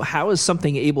 how is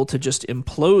something able to just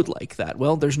implode like that?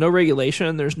 Well, there's no regulation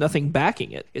and there's nothing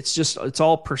backing it. It's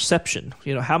all perception.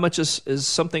 How much is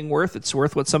something worth? It's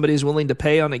worth what somebody's willing to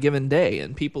pay on a given day,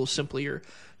 and people simply are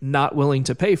not willing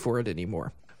to pay for it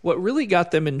anymore. What really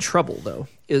got them in trouble, though,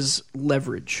 is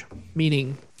leverage,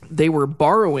 meaning they were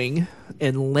borrowing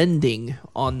and lending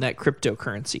on that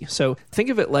cryptocurrency. So think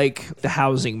of it like the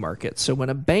housing market. So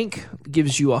when a bank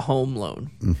gives you a home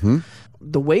loan,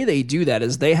 the way they do that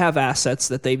is they have assets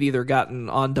that they've either gotten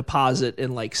on deposit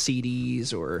in like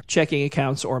CDs or checking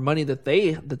accounts, or money that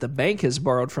the bank has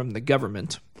borrowed from the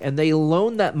government, and they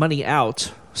loan that money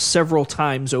out several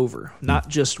times over, not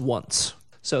just once.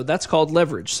 So that's called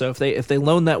leverage. So if they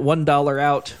loan that $1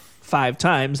 out 5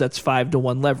 times, that's 5 to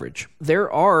 1 leverage.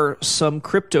 There are some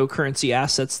cryptocurrency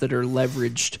assets that are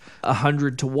leveraged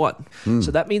 100 to 1. So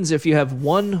that means if you have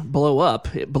one blow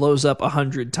up, it blows up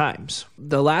 100 times.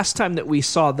 The last time that we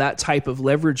saw that type of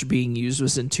leverage being used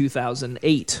was in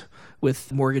 2008.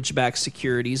 With mortgage-backed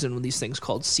securities and these things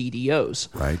called CDOs.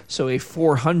 Right. So a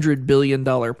 $400 billion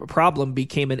problem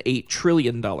became an $8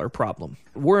 trillion problem.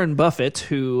 Warren Buffett,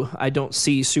 who I don't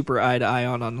see super eye to eye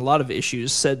on a lot of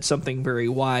issues, said something very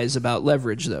wise about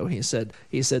leverage, though. He said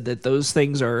that those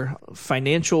things are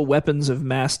financial weapons of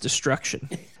mass destruction.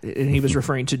 And he was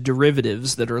referring to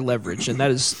derivatives that are leveraged, and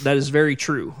that is very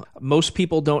true. Most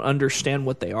people don't understand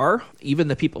what they are. Even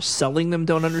the people selling them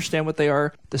don't understand what they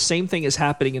are. The same thing is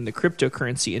happening in the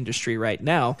cryptocurrency industry right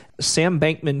now. Sam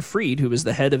Bankman-Fried, who was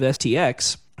the head of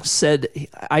FTX, said,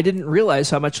 I didn't realize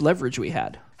how much leverage we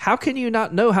had. How can you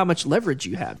not know how much leverage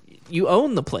you have? You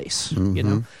own the place, you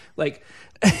know? Like,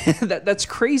 that's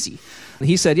crazy.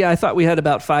 He said, yeah, I thought we had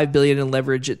about $5 billion in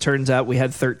leverage. It turns out we had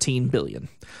 $13 billion.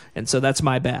 And so that's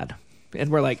my bad.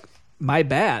 And we're like, my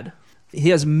bad? He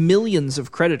has millions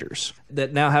of creditors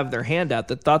that now have their hand out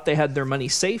that thought they had their money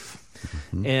safe.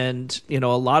 And, you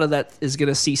know, a lot of that is going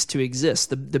to cease to exist.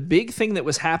 The big thing that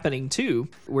was happening, too,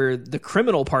 where the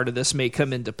criminal part of this may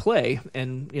come into play,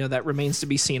 and, you know, that remains to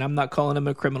be seen. I'm not calling him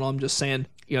a criminal. I'm just saying,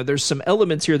 you know, there's some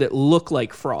elements here that look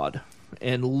like fraud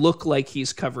and look like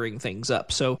he's covering things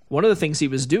up. So one of the things he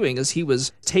was doing is he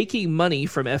was taking money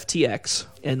from FTX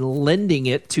and lending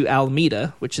it to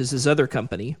Alameda, which is his other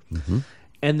company.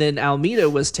 And then Alameda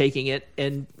was taking it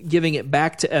and giving it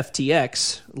back to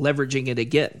FTX, leveraging it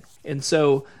again. And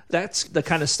so that's the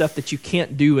kind of stuff that you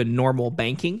can't do in normal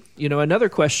banking. You know, another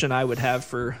question I would have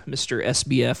for Mr.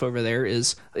 SBF over there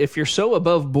is, if you're so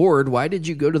above board, why did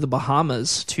you go to the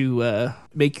Bahamas to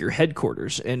make your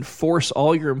headquarters and force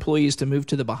all your employees to move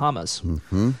to the Bahamas?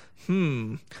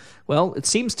 Well, it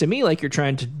seems to me like you're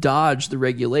trying to dodge the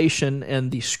regulation and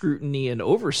the scrutiny and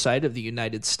oversight of the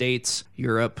United States,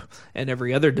 Europe, and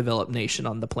every other developed nation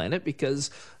on the planet,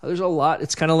 because there's a lot.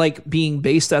 It's kind of like being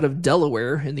based out of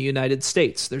Delaware in the United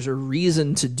States. There's a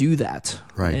reason to do that.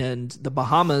 Right. And the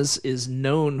Bahamas is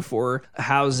known for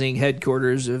housing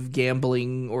headquarters of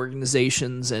gambling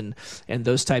organizations and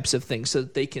those types of things, so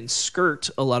that they can skirt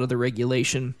a lot of the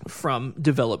regulation from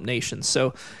developed nations.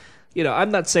 So, you know,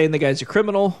 I'm not saying the guy's a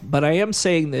criminal, but I am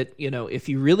saying that, you know, if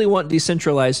you really want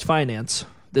decentralized finance,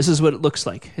 this is what it looks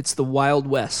like. It's the Wild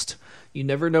West. You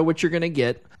never know what you're going to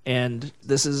get, and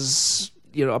this is,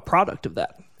 you know, a product of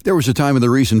that. There was a time in the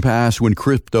recent past when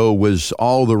crypto was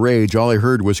all the rage. All I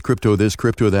heard was crypto this,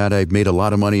 crypto that. I've made a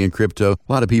lot of money in crypto.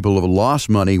 A lot of people have lost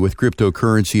money with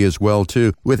cryptocurrency as well,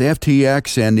 too. With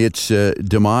FTX and its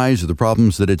demise, the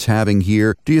problems that it's having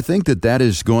here, do you think that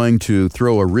is going to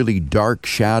throw a really dark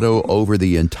shadow over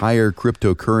the entire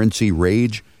cryptocurrency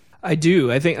rage? I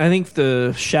do. I think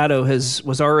the shadow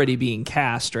was already being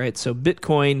cast, right? So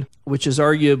Bitcoin, which is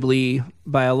arguably,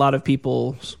 by a lot of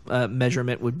people's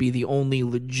measurement, would be the only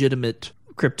legitimate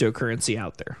cryptocurrency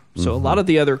out there. So a lot of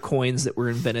the other coins that were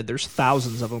invented, there's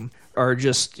thousands of them, are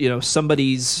just, you know,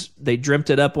 they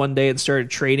dreamt it up one day and started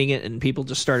trading it, and people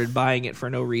just started buying it for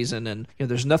no reason. And, you know,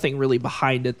 there's nothing really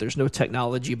behind it. There's no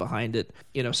technology behind it.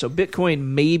 You know, so Bitcoin,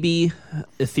 maybe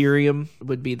Ethereum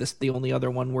would be the only other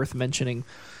one worth mentioning.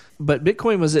 But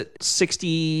Bitcoin was at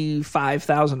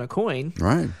 65,000 a coin.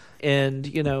 Right. And,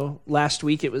 you know, last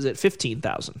week it was at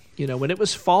 15,000. You know, when it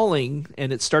was falling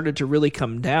and it started to really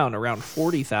come down around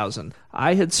 40,000,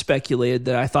 I had speculated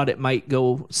that I thought it might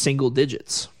go single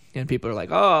digits. And people are like,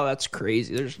 oh, that's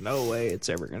crazy. There's no way it's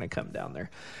ever going to come down there.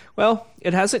 Well,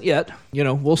 it hasn't yet. You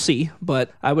know, we'll see.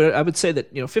 But I would say that,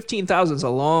 you know, 15,000 is a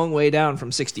long way down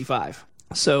from 65.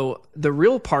 So the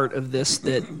real part of this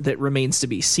that remains to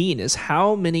be seen is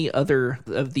how many other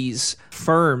of these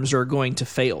firms are going to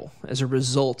fail as a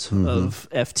result of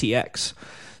FTX.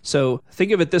 So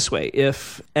think of it this way.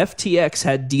 If FTX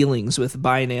had dealings with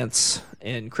Binance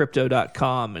and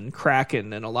Crypto.com and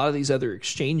Kraken and a lot of these other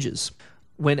exchanges,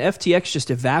 when FTX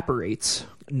just evaporates,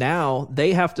 now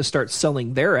they have to start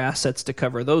selling their assets to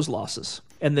cover those losses.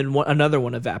 And then another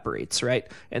one evaporates, right?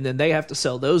 And then they have to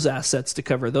sell those assets to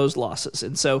cover those losses.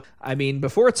 And so, I mean,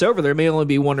 before it's over, there may only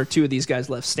be one or two of these guys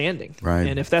left standing. Right.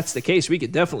 And if that's the case, we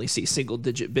could definitely see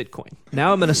single-digit Bitcoin.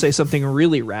 Now I'm going to say something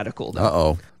really radical, though.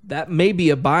 Uh-oh. That may be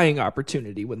a buying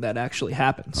opportunity when that actually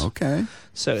happens. Okay.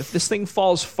 So if this thing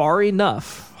falls far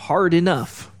enough, hard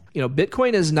enough, you know,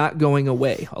 Bitcoin is not going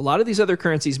away. A lot of these other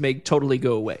currencies may totally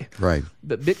go away. Right.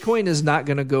 But Bitcoin is not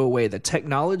going to go away. The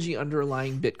technology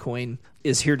underlying Bitcoin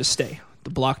is here to stay. the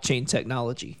blockchain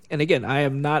technology. And again, I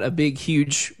am not a big,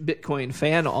 huge Bitcoin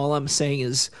fan. All I'm saying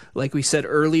is, like we said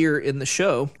earlier in the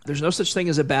show, there's no such thing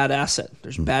as a bad asset.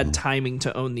 There's bad timing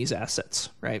to own these assets,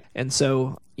 right? And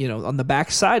so, on the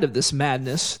backside of this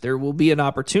madness, there will be an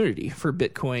opportunity for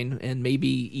Bitcoin and maybe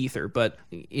Ether. But,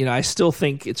 I still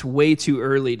think it's way too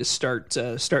early to start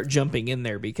jumping in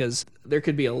there, because there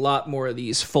could be a lot more of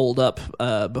these fold up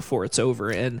before it's over.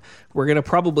 And we're going to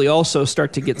probably also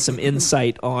start to get some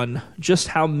insight on just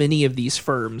how many of these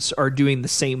firms are doing the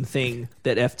same thing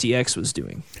that FTX was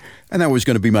doing. And that was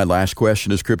going to be my last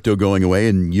question. Is crypto going away?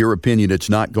 In your opinion, it's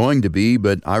not going to be.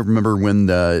 But I remember when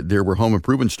there were home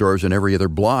improvement stores in every other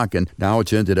block, and now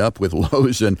it's ended up with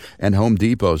Lowe's and Home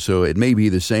Depot. So it may be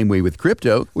the same way with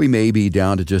crypto. We may be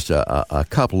down to just a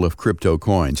couple of crypto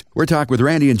coins. We're talking with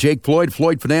Randy and Jake Floyd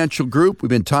Financial Group. We've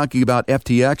been talking about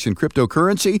FTX and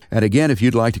cryptocurrency. And again, if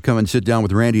you'd like to come and sit down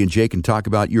with Randy and Jake and talk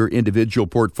about your individual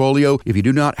portfolio, if you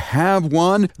do not have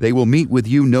one, they will meet with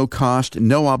you, no cost,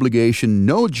 no obligation,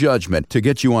 no judgment, to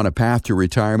get you on a path to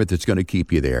retirement that's going to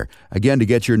keep you there. Again, to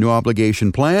get your no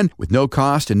obligation plan with no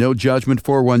cost and no judgment,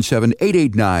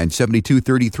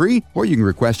 417-889-7233, or you can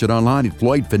request it online at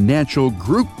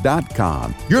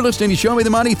FloydFinancialGroup.com. You're listening to Show Me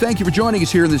the Money. Thank you for joining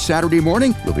us here in this Saturday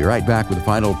morning. We'll be right back with the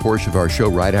final portion of our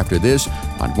show right after this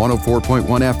on 104.1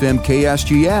 FM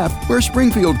KSGF, where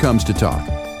Springfield comes to talk.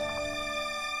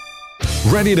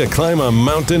 Ready to climb a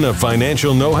mountain of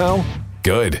financial know-how?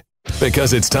 Good.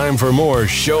 Because it's time for more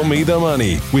Show Me the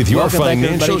Money with your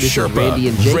financial Sherpa, Randy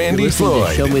and Jake. Randy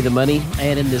Floyd. Show Me the Money.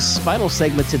 And in this final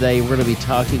segment today, we're going to be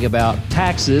talking about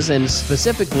taxes, and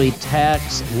specifically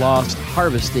tax loss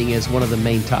harvesting as one of the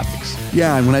main topics.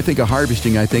 Yeah, and when I think of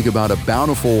harvesting, I think about a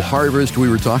bountiful harvest. We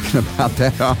were talking about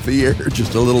that off the air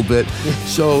just a little bit.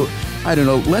 So, I don't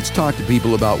know, let's talk to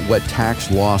people about what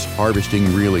tax loss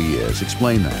harvesting really is.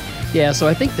 Explain that. Yeah, so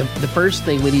I think the first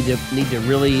thing we need to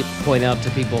really point out to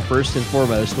people first and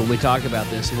foremost when we talk about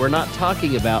this, we're not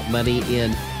talking about money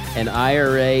in an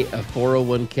IRA, a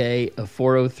 401k, a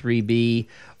 403b,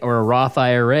 or a Roth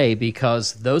IRA,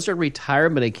 because those are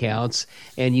retirement accounts,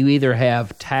 and you either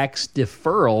have tax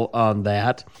deferral on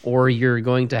that, or you're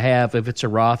going to have, if it's a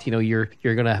Roth, you're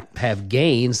going to have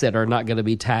gains that are not going to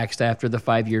be taxed after the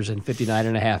 5 years and 59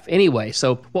 and a half. Anyway,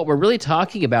 so what we're really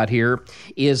talking about here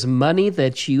is money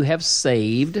that you have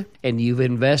saved and you've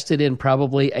invested in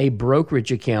probably a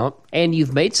brokerage account, and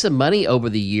you've made some money over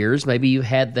the years. Maybe you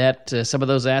had that some of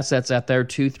those assets out there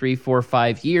 2, 3, 4,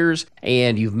 5 years,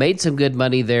 and you've made some good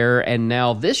money there. And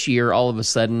now this year, all of a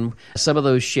sudden, some of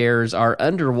those shares are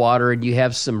underwater, and you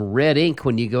have some red ink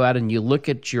when you go out and you look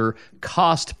at your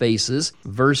cost basis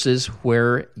versus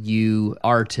where you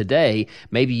are today.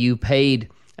 Maybe you paid,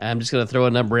 I'm just going to throw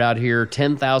a number out here,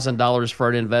 $10,000 for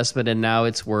an investment, and now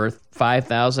it's worth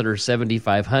 $5,000 or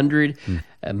 $7,500.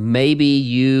 Maybe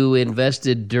you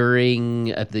invested during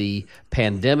the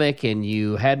pandemic and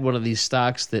you had one of these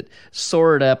stocks that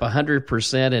soared up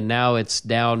 100% and now it's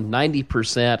down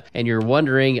 90%, and you're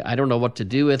wondering, I don't know what to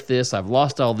do with this. I've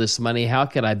lost all this money. How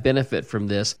can I benefit from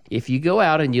this? If you go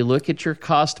out and you look at your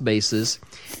cost basis,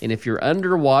 and if you're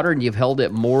underwater and you've held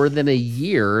it more than a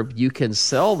year, you can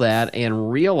sell that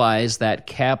and realize that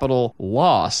capital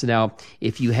loss. Now,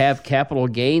 if you have capital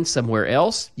gain somewhere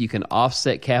else, you can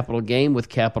offset capital gain with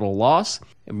capital loss.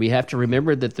 And we have to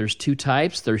remember that there's two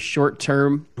types. There's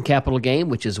short-term capital gain,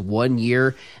 which is 1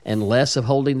 year and less of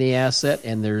holding the asset,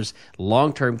 and there's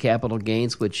long-term capital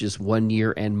gains, which is 1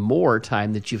 year and more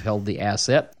time that you've held the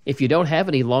asset. If you don't have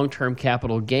any long-term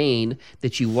capital gain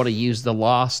that you want to use the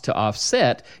loss to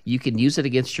offset, you can use it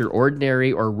against your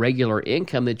ordinary or regular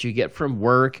income that you get from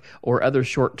work or other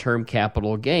short-term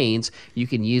capital gains. You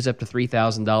can use up to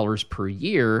 $3,000 per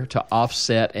year to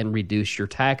offset and reduce your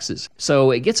taxes. So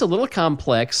it gets a little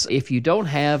complex. If you don't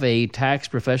have a tax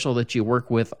professional that you work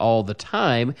with all the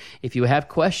time, if you have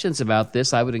questions about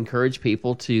this, I would encourage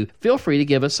people to feel free to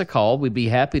give us a call. We'd be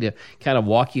happy to kind of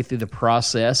walk you through the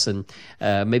process and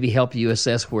maybe help you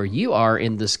assess where you are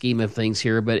in the scheme of things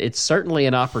here. But it's certainly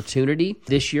an opportunity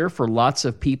this year for lots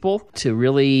of people to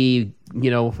really,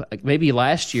 maybe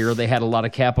last year they had a lot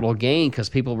of capital gain because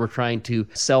people were trying to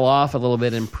sell off a little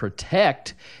bit and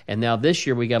protect. And now this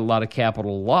year we got a lot of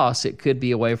capital loss. It could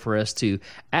be a way for us to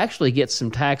actually get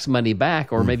some tax money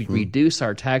back, or maybe reduce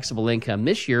our taxable income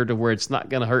this year to where it's not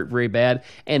going to hurt very bad,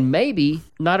 and maybe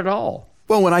not at all.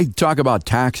 Well, when I talk about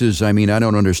taxes, I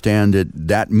don't understand it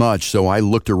that much, so I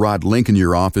look to Rod Link in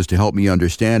your office to help me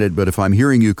understand it. But if I'm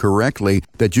hearing you correctly,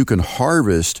 that you can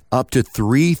harvest up to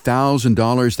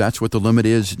 $3,000, that's what the limit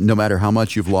is, no matter how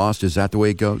much you've lost. Is that the way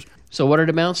it goes? So what it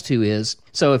amounts to is,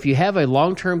 so if you have a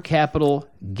long-term capital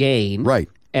gain, right,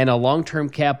 and a long-term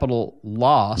capital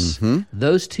loss,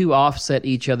 those two offset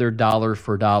each other dollar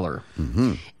for dollar.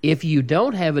 If you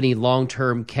don't have any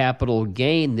long-term capital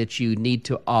gain that you need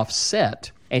to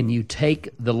offset, and you take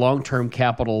the long-term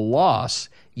capital loss,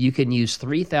 you can use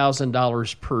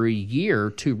 $3,000 per year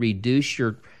to reduce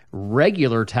your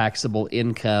regular taxable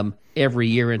income every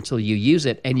year until you use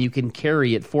it, and you can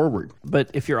carry it forward. But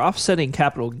if you're offsetting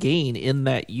capital gain in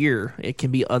that year, it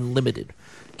can be unlimited.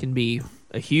 It can be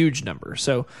a huge number.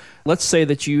 So let's say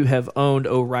that you have owned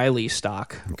O'Reilly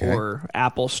stock or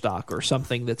Apple stock or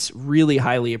something that's really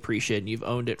highly appreciated, and you've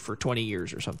owned it for 20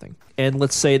 years or something. And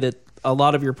let's say that a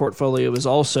lot of your portfolio is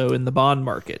also in the bond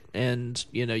market, and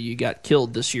you got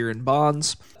killed this year in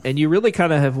bonds, and you really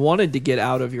kind of have wanted to get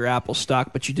out of your Apple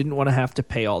stock, but you didn't want to have to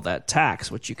pay all that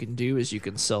tax. What you can do is you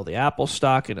can sell the Apple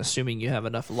stock, and assuming you have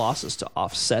enough losses to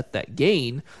offset that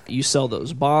gain, you sell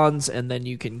those bonds, and then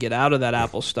you can get out of that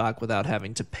Apple stock without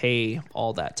having to pay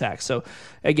all that tax. So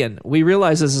again, we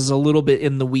realize this is a little bit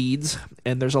in the weeds,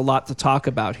 and there's a lot to talk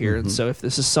about here. And so if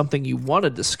this is something you want to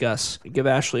discuss, give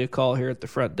Ashley a call here at the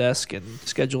front desk and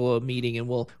schedule a meeting, and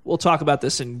we'll talk about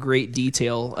this in great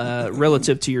detail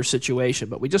relative to your situation.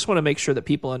 But we just want to make sure that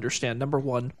people understand, number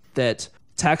one, that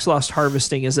tax loss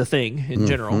harvesting is a thing in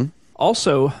general.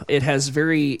 Also, it has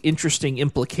very interesting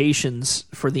implications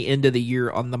for the end of the year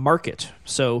on the market.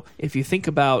 So if you think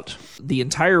about the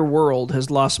entire world has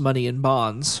lost money in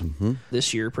bonds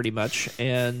this year pretty much,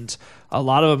 and a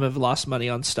lot of them have lost money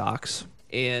on stocks.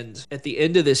 And at the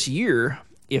end of this year,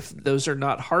 if those are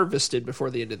not harvested before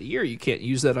the end of the year, you can't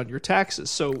use that on your taxes.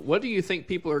 So what do you think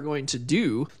people are going to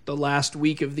do the last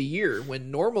week of the year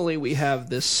when normally we have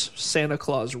this Santa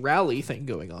Claus rally thing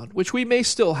going on, which we may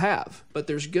still have, but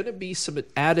there's going to be some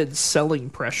added selling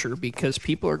pressure because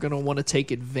people are going to want to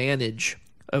take advantage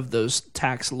of those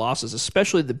tax losses,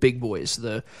 especially the big boys,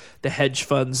 the hedge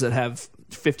funds that have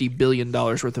 $50 billion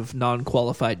worth of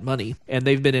non-qualified money, and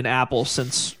they've been in Apple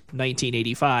since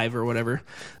 1985 or whatever.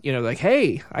 Like,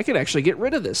 hey, I could actually get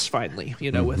rid of this finally,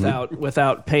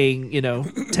 without paying,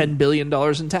 $10 billion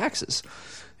in taxes.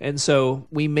 And so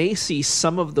we may see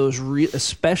some of those,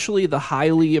 especially the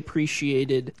highly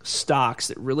appreciated stocks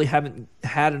that really haven't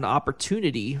had an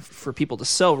opportunity for people to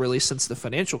sell really since the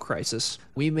financial crisis.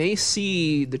 We may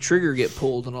see the trigger get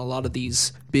pulled on a lot of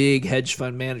these big hedge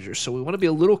fund managers. So we want to be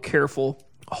a little careful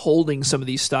holding some of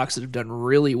these stocks that have done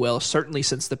really well, certainly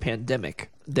since the pandemic,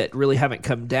 that really haven't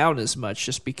come down as much,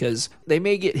 just because they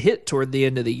may get hit toward the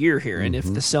end of the year here. And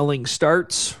if the selling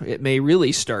starts, it may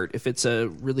really start if it's a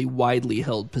really widely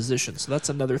held position. So that's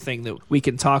another thing that we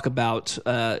can talk about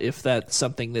if that's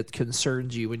something that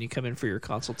concerns you when you come in for your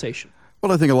consultation.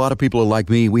 Well, I think a lot of people are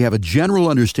like me. We have a general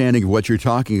understanding of what you're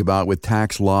talking about with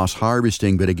tax loss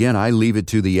harvesting. But again, I leave it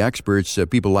to the experts,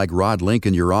 people like Rod Link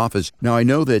in your office. Now, I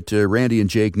know that Randy and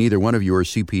Jake, neither one of you are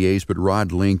CPAs, but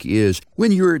Rod Link is.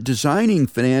 When you're designing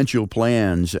financial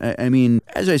plans, I mean,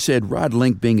 as I said, Rod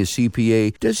Link being a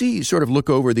CPA, does he sort of look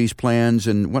over these plans?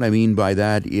 And what I mean by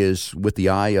that is with the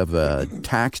eye of a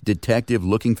tax detective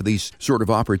looking for these sort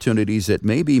of opportunities that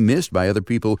may be missed by other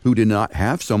people who do not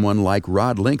have someone like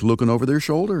Rod Link looking over their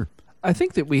shoulder. I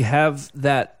think that we have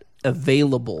that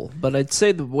available, but I'd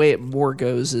say the way it more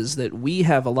goes is that we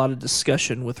have a lot of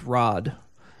discussion with Rod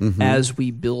as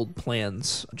we build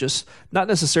plans, just not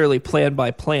necessarily plan by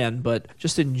plan, but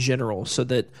just in general, so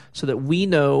that we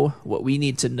know what we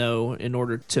need to know in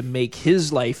order to make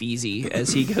his life easy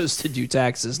as he goes to do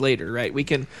taxes later, right?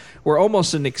 We're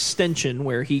almost an extension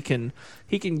where he can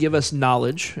give us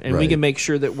knowledge, and we can make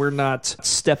sure that we're not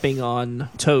stepping on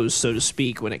toes, so to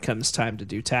speak, when it comes time to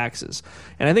do taxes.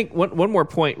 And I think one more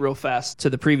point real fast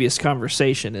to the previous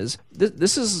conversation is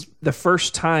this is the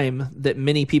first time that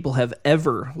many people have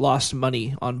ever lost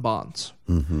money on bonds.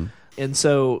 And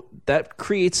so that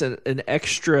creates an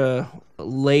extra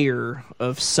layer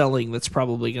of selling that's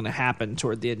probably going to happen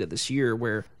toward the end of this year,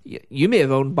 where you may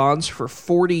have owned bonds for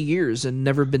 40 years and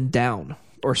never been down,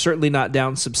 or certainly not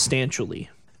down substantially.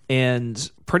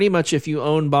 And pretty much if you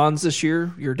own bonds this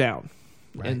year, you're down.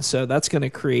 Right. And so that's going to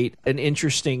create an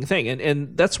interesting thing.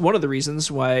 And that's one of the reasons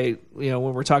why,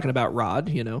 when we're talking about Rod,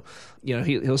 he'll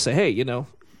say, hey,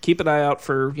 keep an eye out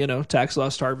for, tax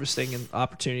loss harvesting and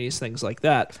opportunities, things like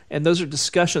that. And those are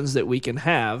discussions that we can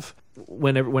have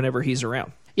whenever he's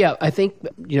around. Yeah, I think,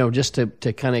 just to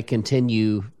kind of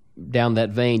continue down that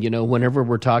vein, whenever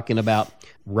we're talking about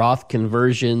Roth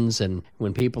conversions and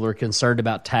when people are concerned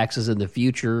about taxes in the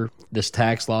future, this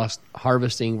tax loss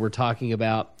harvesting we're talking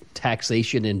about,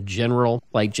 taxation in general.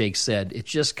 Like Jake said, it's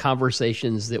just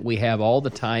conversations that we have all the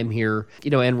time here.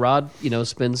 And Rod,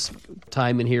 spends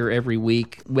time in here every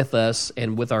week with us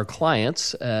and with our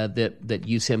clients that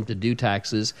use him to do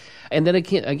taxes. And then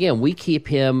again, we keep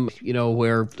him,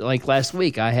 where, like last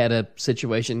week, I had a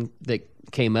situation that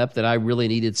came up that I really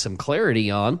needed some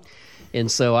clarity on. And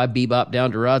so I bebop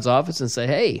down to Rod's office and say,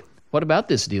 hey, what about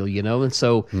this deal, And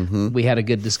so we had a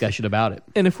good discussion about it.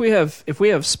 And if we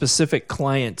have specific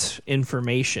client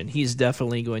information, he's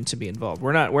definitely going to be involved.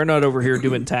 We're not over here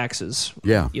doing taxes,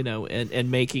 and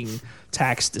making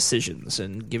tax decisions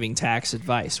and giving tax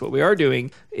advice. What we are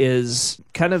doing is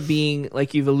kind of being,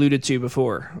 like you've alluded to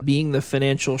before, being the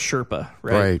financial Sherpa,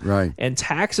 right? Right. And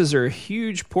taxes are a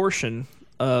huge portion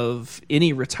of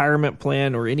any retirement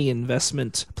plan or any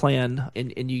investment plan,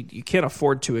 and you can't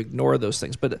afford to ignore those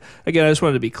things. But again, I just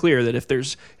wanted to be clear that if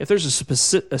there's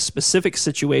a specific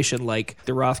situation like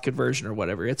the Roth conversion or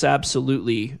whatever, it's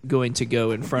absolutely going to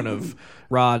go in front of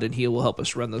Rod, and he will help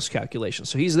us run those calculations.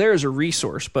 So he's there as a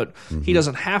resource, but he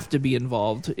doesn't have to be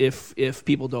involved if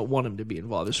people don't want him to be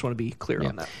involved. I just want to be clear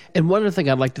on that. And one other thing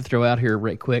I'd like to throw out here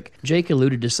right quick, Jake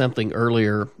alluded to something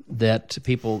earlier that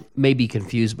people may be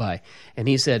confused by. And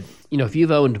he said, if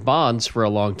you've owned bonds for a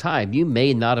long time, you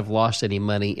may not have lost any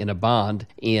money in a bond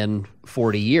in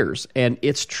 40 years. And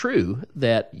it's true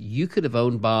that you could have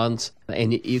owned bonds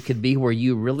and you could be where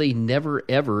you really never,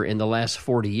 ever in the last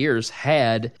 40 years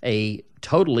had a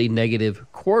totally negative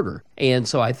quarter. And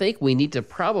so I think we need to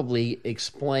probably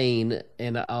explain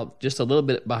and just a little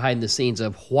bit behind the scenes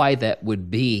of why that would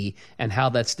be and how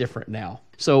that's different now.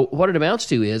 So what it amounts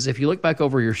to is, if you look back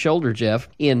over your shoulder, Jeff,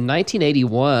 in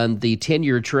 1981, the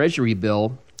 10-year Treasury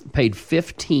bill paid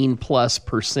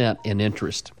 15+% in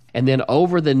interest. And then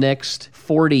over the next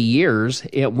 40 years,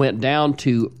 it went down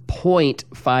to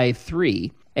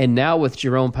 0.53. And now with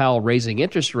Jerome Powell raising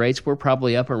interest rates, we're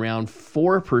probably up around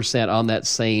 4% on that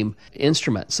same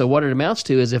instrument. So what it amounts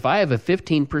to is, if I have a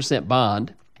 15%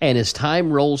 bond, and as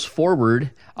time rolls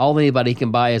forward, all anybody can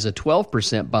buy is a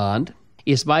 12% bond,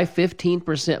 is my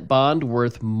 15% bond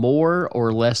worth more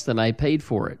or less than I paid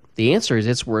for it? The answer is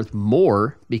it's worth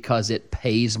more because it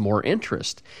pays more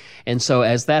interest. And so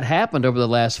as that happened over the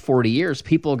last 40 years,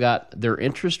 people got their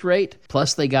interest rate,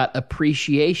 plus they got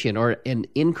appreciation or an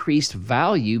increased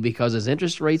value, because as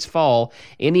interest rates fall,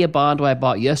 any bond I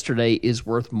bought yesterday is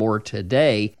worth more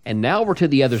today. And now we're to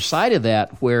the other side of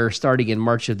that, where starting in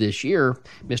March of this year,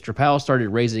 Mr. Powell started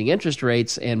raising interest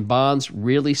rates and bonds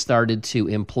really started to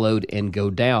implode and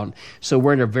go down. So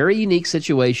we're in a very unique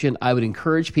situation. I would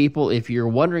encourage people, if you're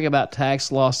wondering about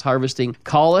tax loss harvesting,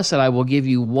 call us and I will give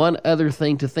you one other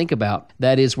thing to think about.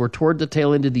 That is, we're toward the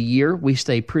tail end of the year. We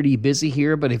stay pretty busy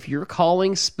here, but if you're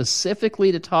calling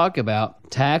specifically to talk about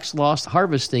tax loss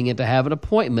harvesting and to have an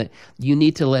appointment, you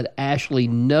need to let Ashley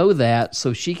know that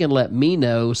so she can let me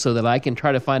know so that I can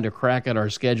try to find a crack at our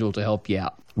schedule to help you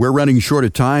out. We're running short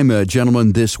of time,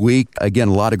 gentlemen, this week. Again,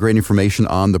 a lot of great information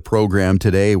on the program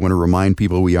today. I want to remind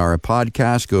people we are a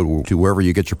podcast. Go to wherever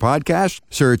you get your podcast,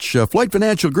 search Floyd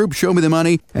Financial Group, Show Me the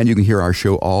Money, and you can hear our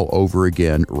show all over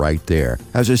again right there.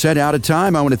 As I said, out of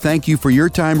time, I want to thank you for your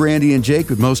time, Randy and Jake,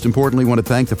 but most importantly, I want to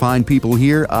thank the fine people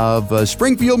here of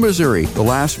Springfield, Missouri, the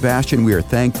last bastion. We are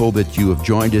thankful that you have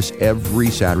joined us every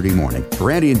Saturday morning. For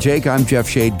Randy and Jake, I'm Jeff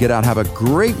Shade. Get out, have a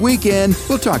great weekend.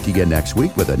 We'll talk to you again next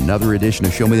week with another edition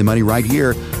of Show Me the Money right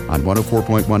here on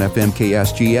 104.1 FM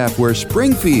KSGF, where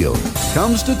Springfield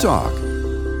comes to talk.